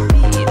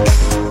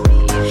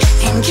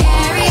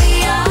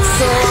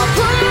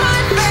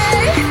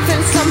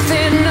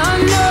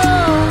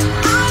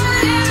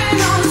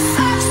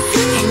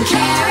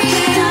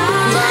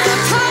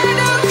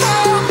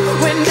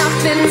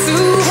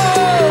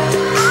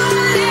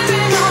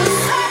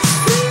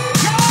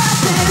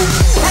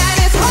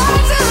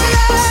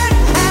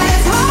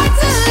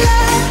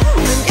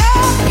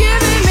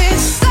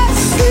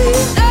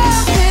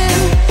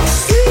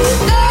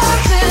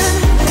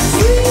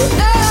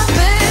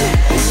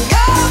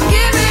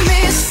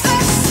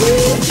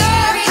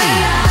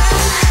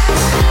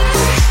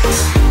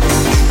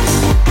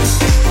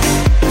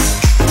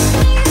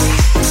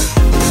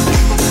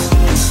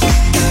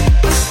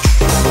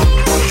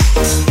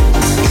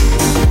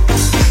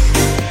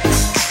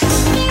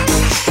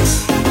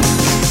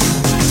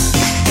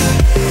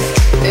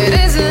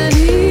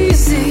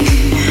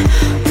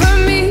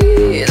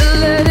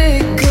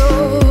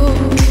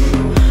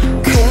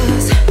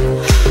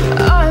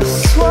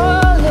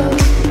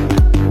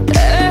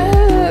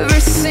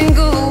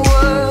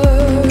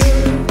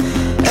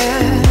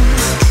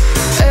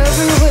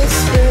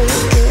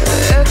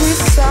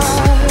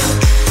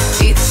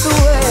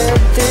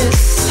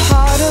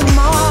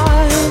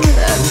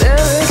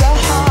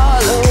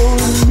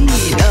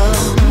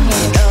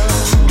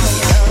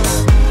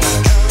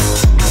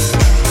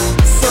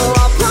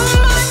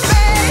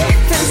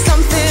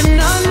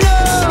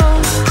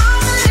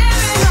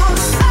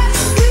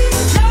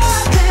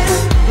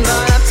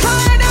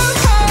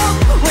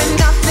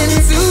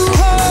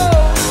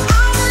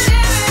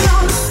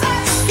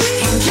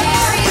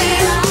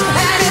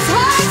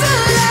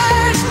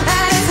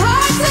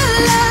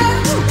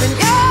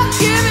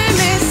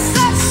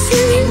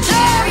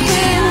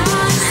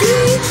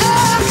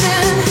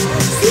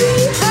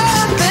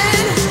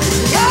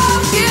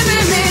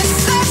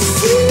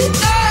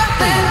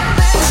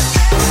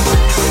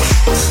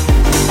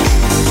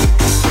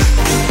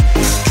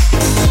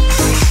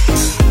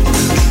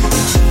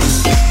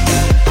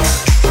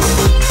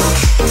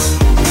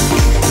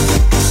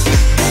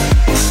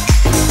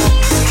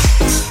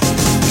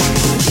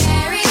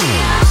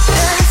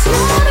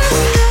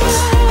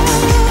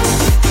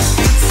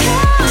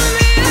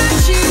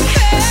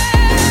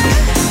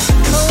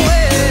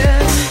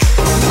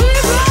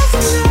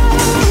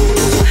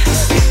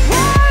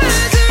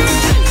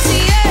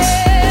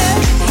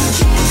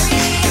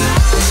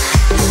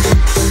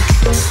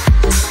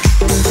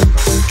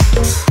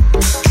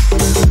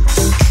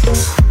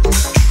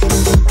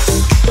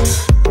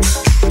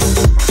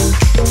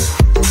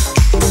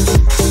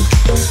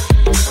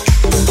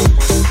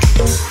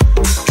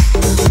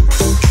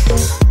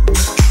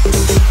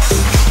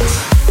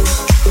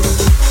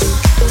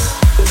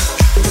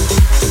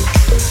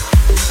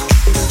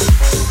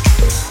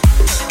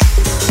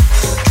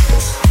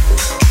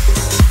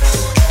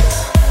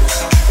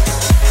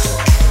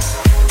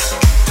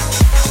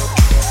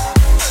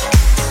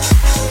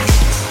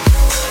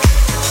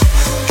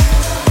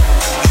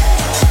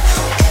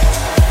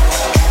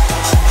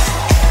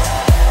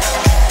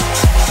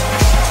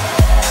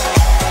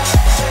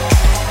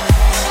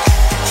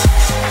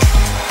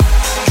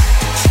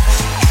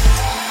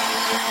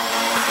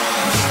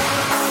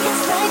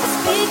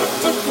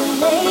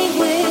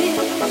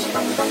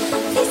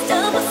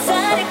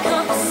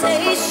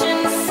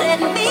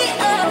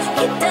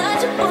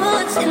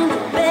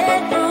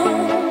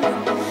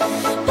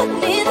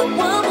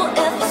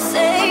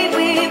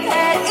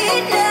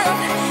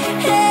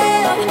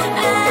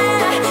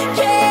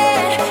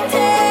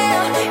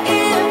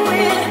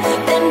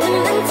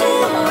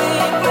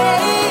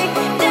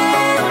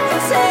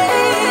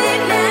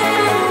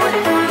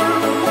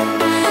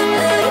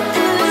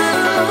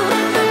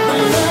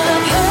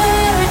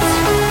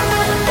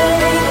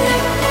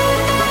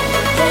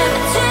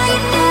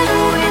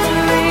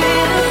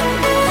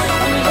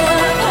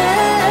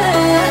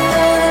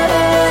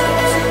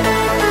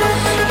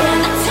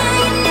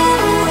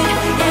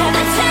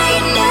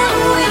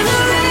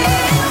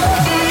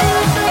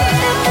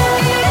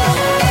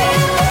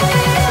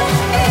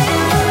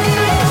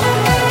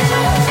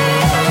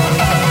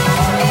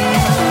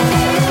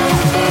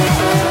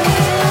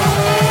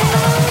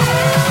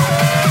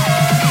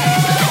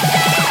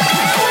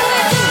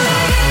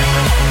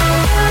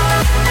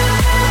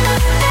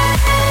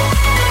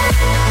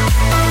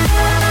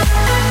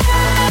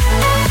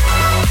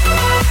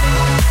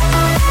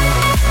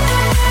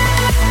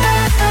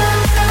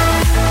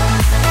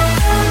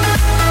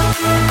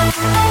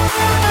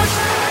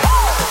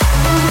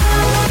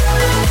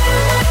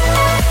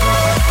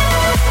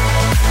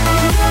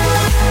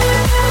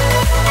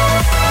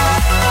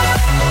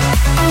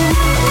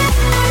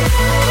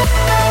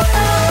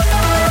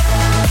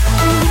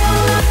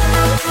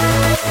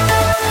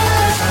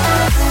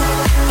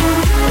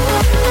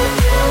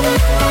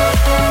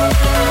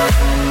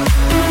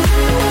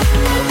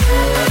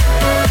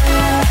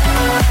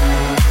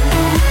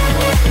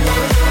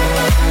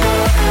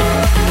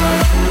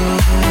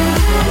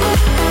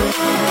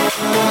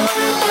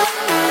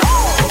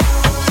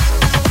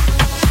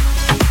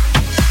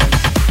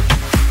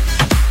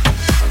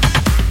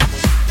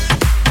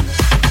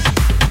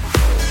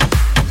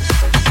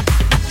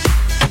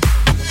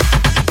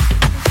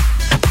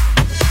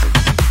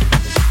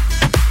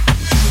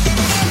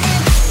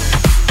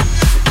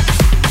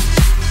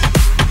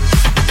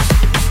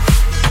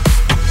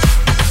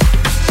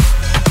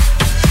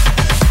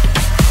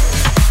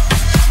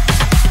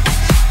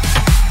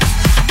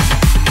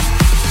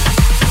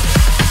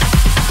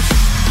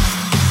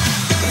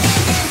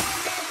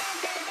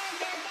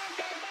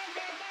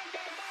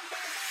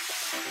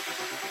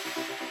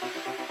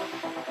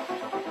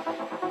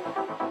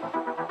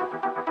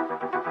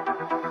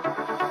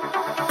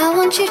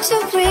 want you to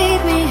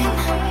breathe me in.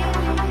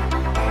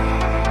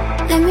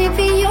 Let me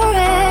be your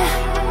air.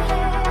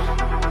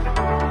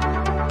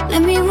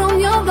 Let me roam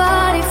your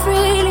body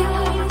freely.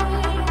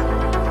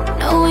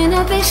 No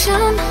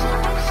inhibition,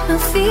 no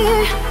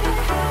fear.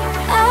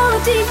 How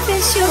deep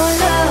is your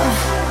love?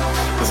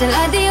 Is it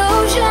like the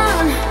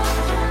ocean?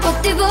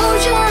 What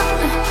devotion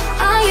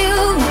are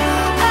you?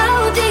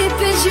 How deep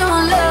is your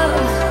love?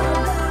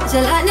 Is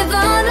it like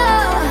Nirvana?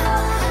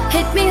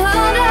 Hit me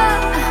harder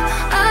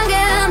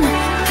again.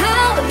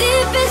 How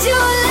deep is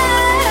your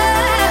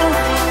love?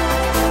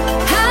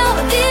 How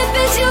deep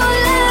is your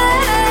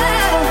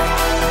love?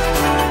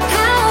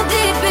 How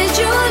deep is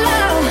your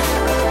love?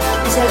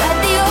 Is it like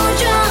the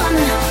ocean?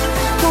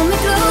 Pull me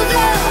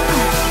closer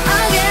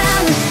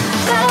again.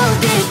 How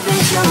deep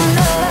is your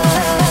love?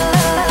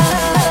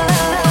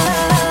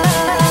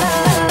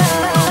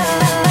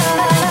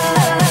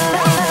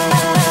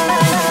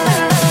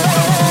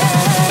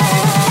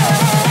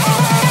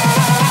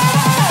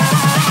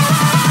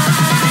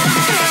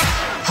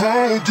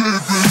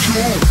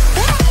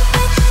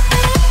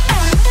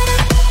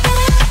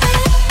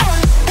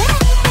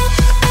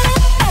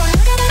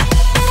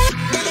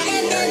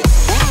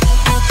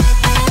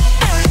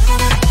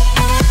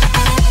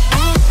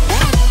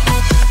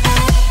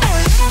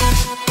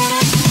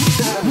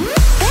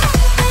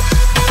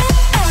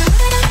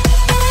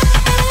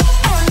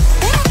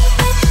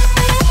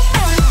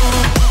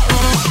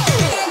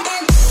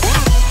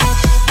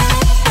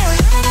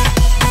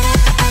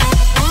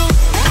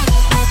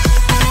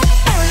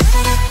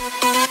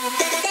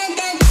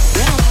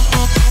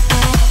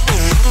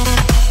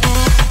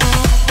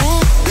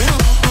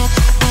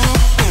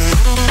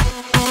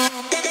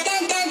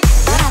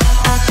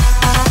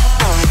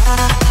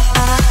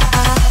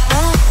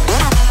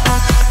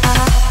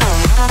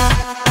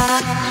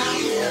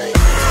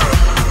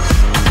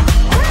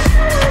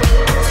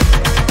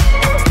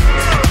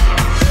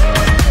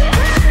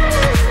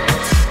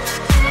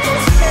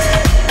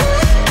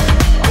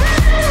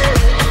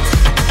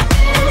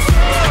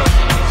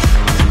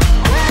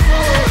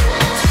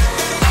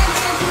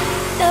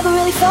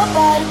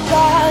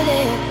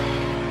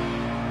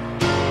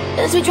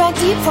 As we drank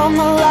deep from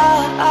the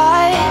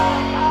light,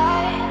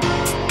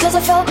 'cause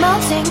I felt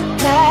melting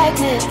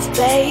magnets,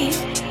 babe.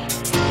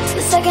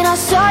 The second I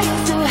saw you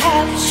through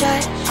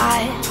half-shut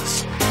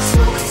eyes.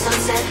 Smoke and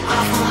sunset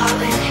off from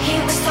Harlan. He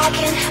was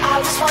talking, I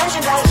was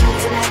wondering about you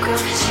and that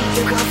girl. She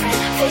your girlfriend,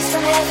 face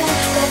from heaven.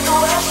 Let the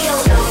world, she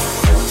don't know,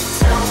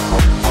 no.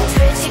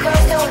 Pretty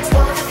girls don't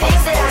know the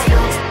things that I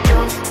know,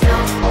 no.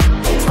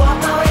 Walk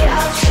my way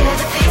out, share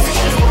the things that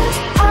you want.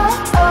 Oh,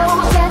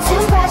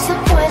 dancing past the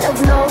point of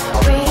no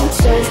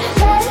return.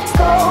 Let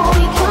go,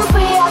 we can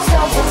free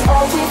ourselves of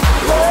all we've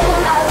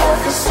learned. I love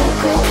the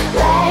secret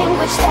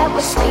language that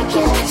we're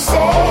speaking.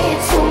 Say it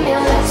to me,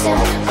 let's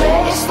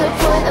embrace the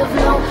point of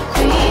no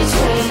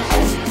return.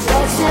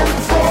 Let's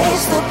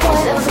embrace the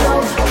point of no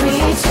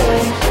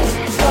return.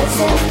 Let's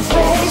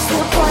embrace the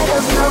point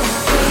of no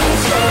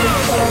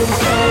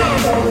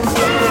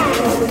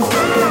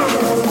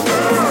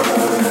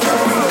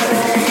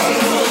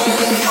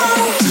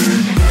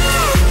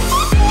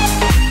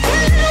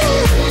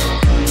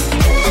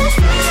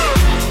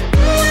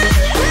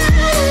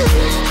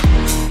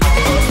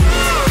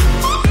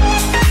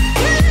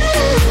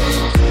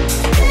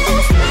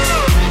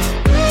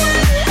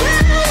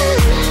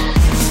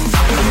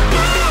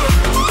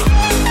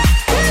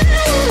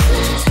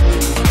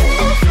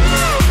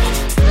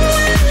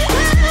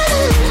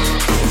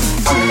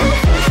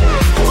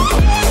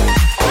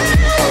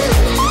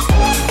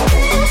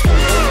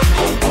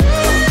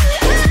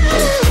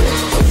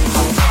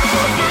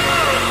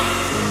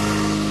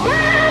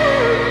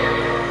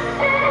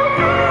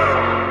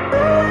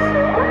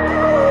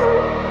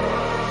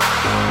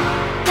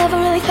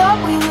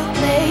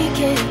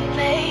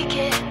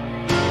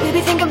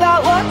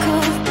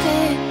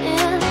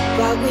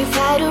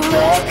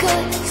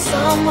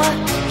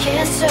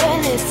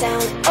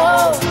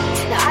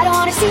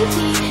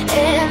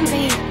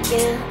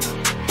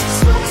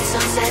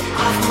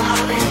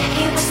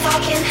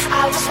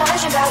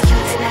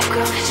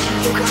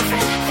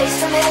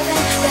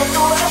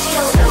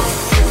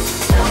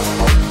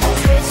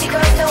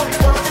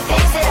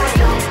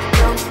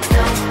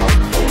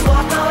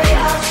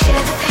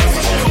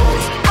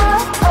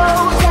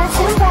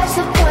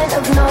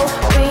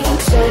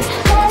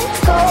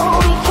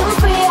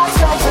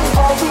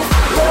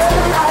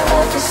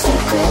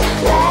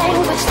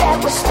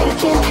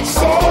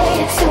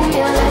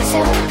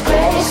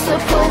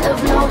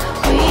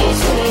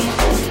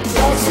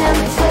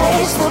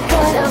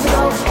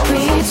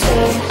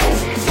return.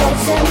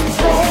 Let's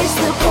embrace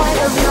the point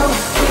of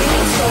no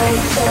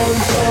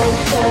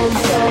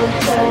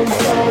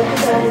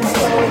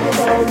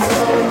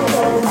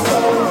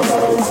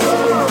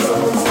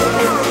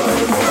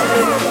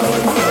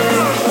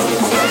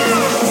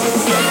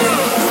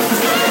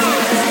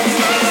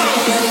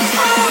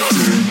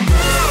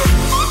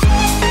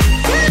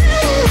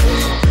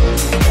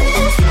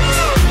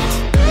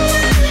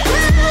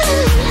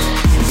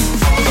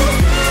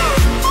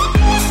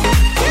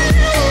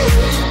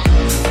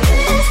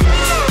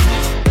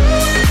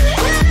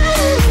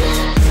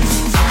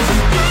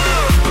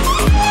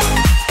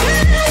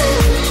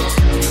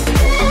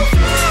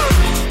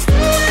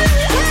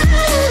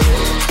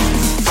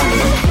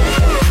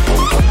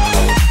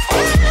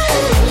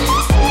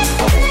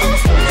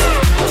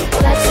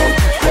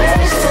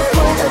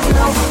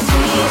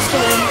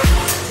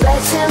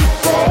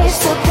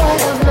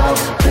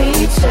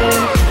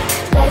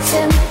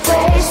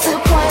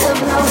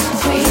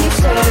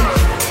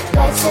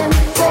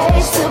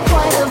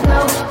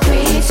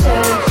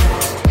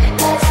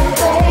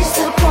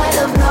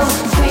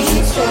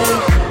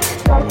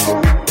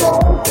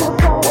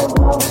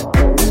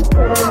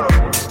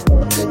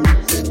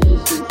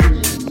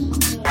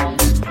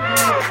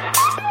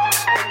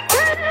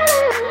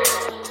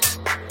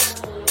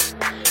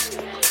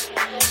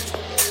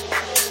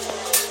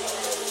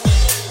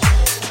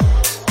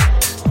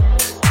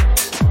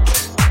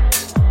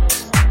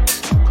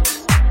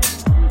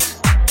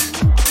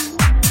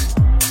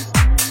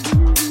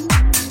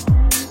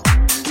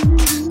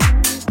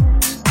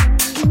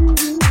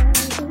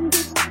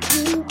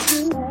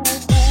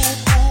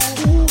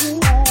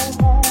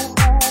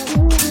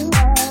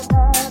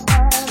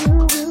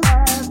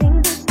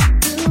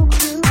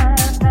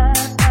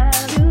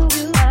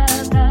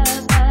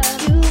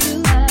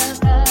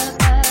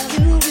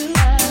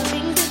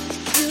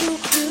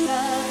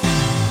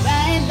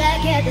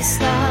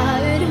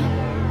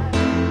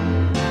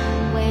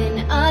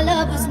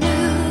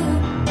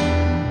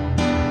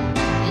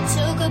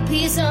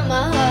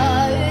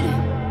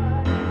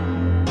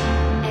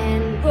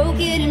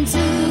get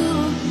into.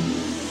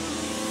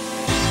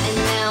 And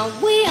now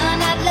we are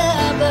not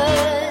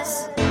lovers,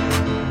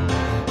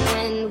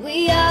 and we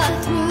are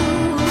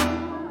through.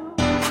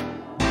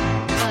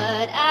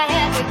 But I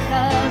have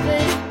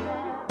recovered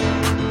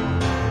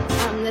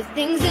from the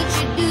things that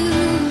you do.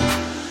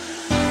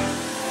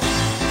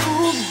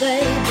 Ooh,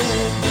 baby,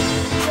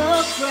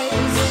 you're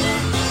crazy.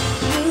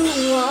 You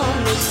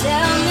want to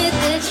tell me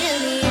that you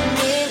need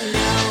me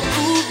now.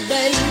 Ooh,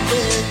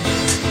 baby,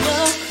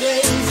 you're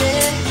crazy.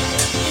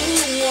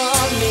 You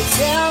want me to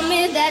tell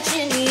me that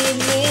you need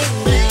me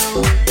now.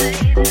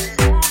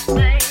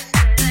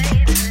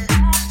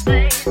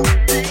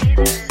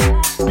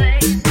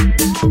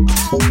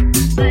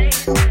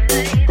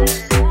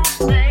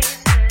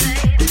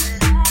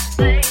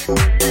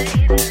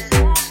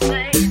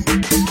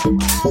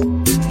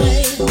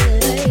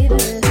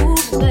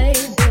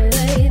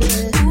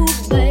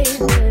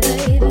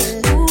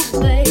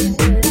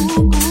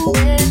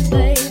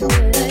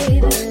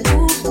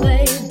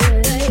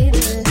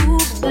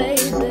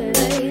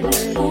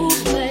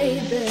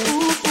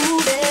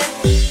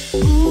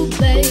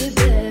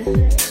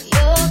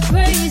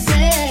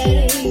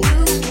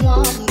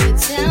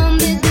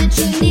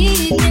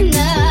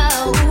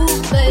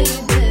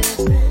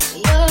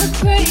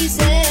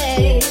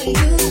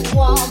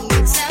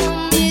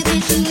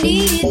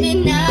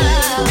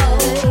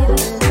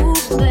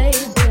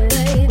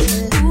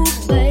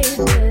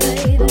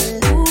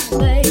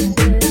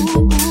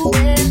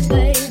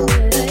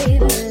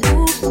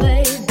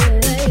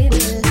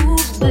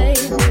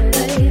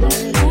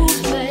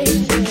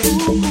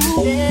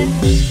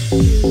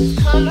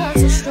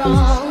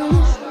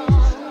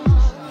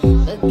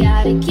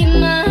 Gotta keep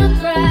my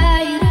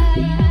pride.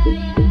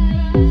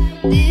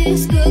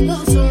 This could go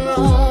so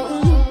wrong.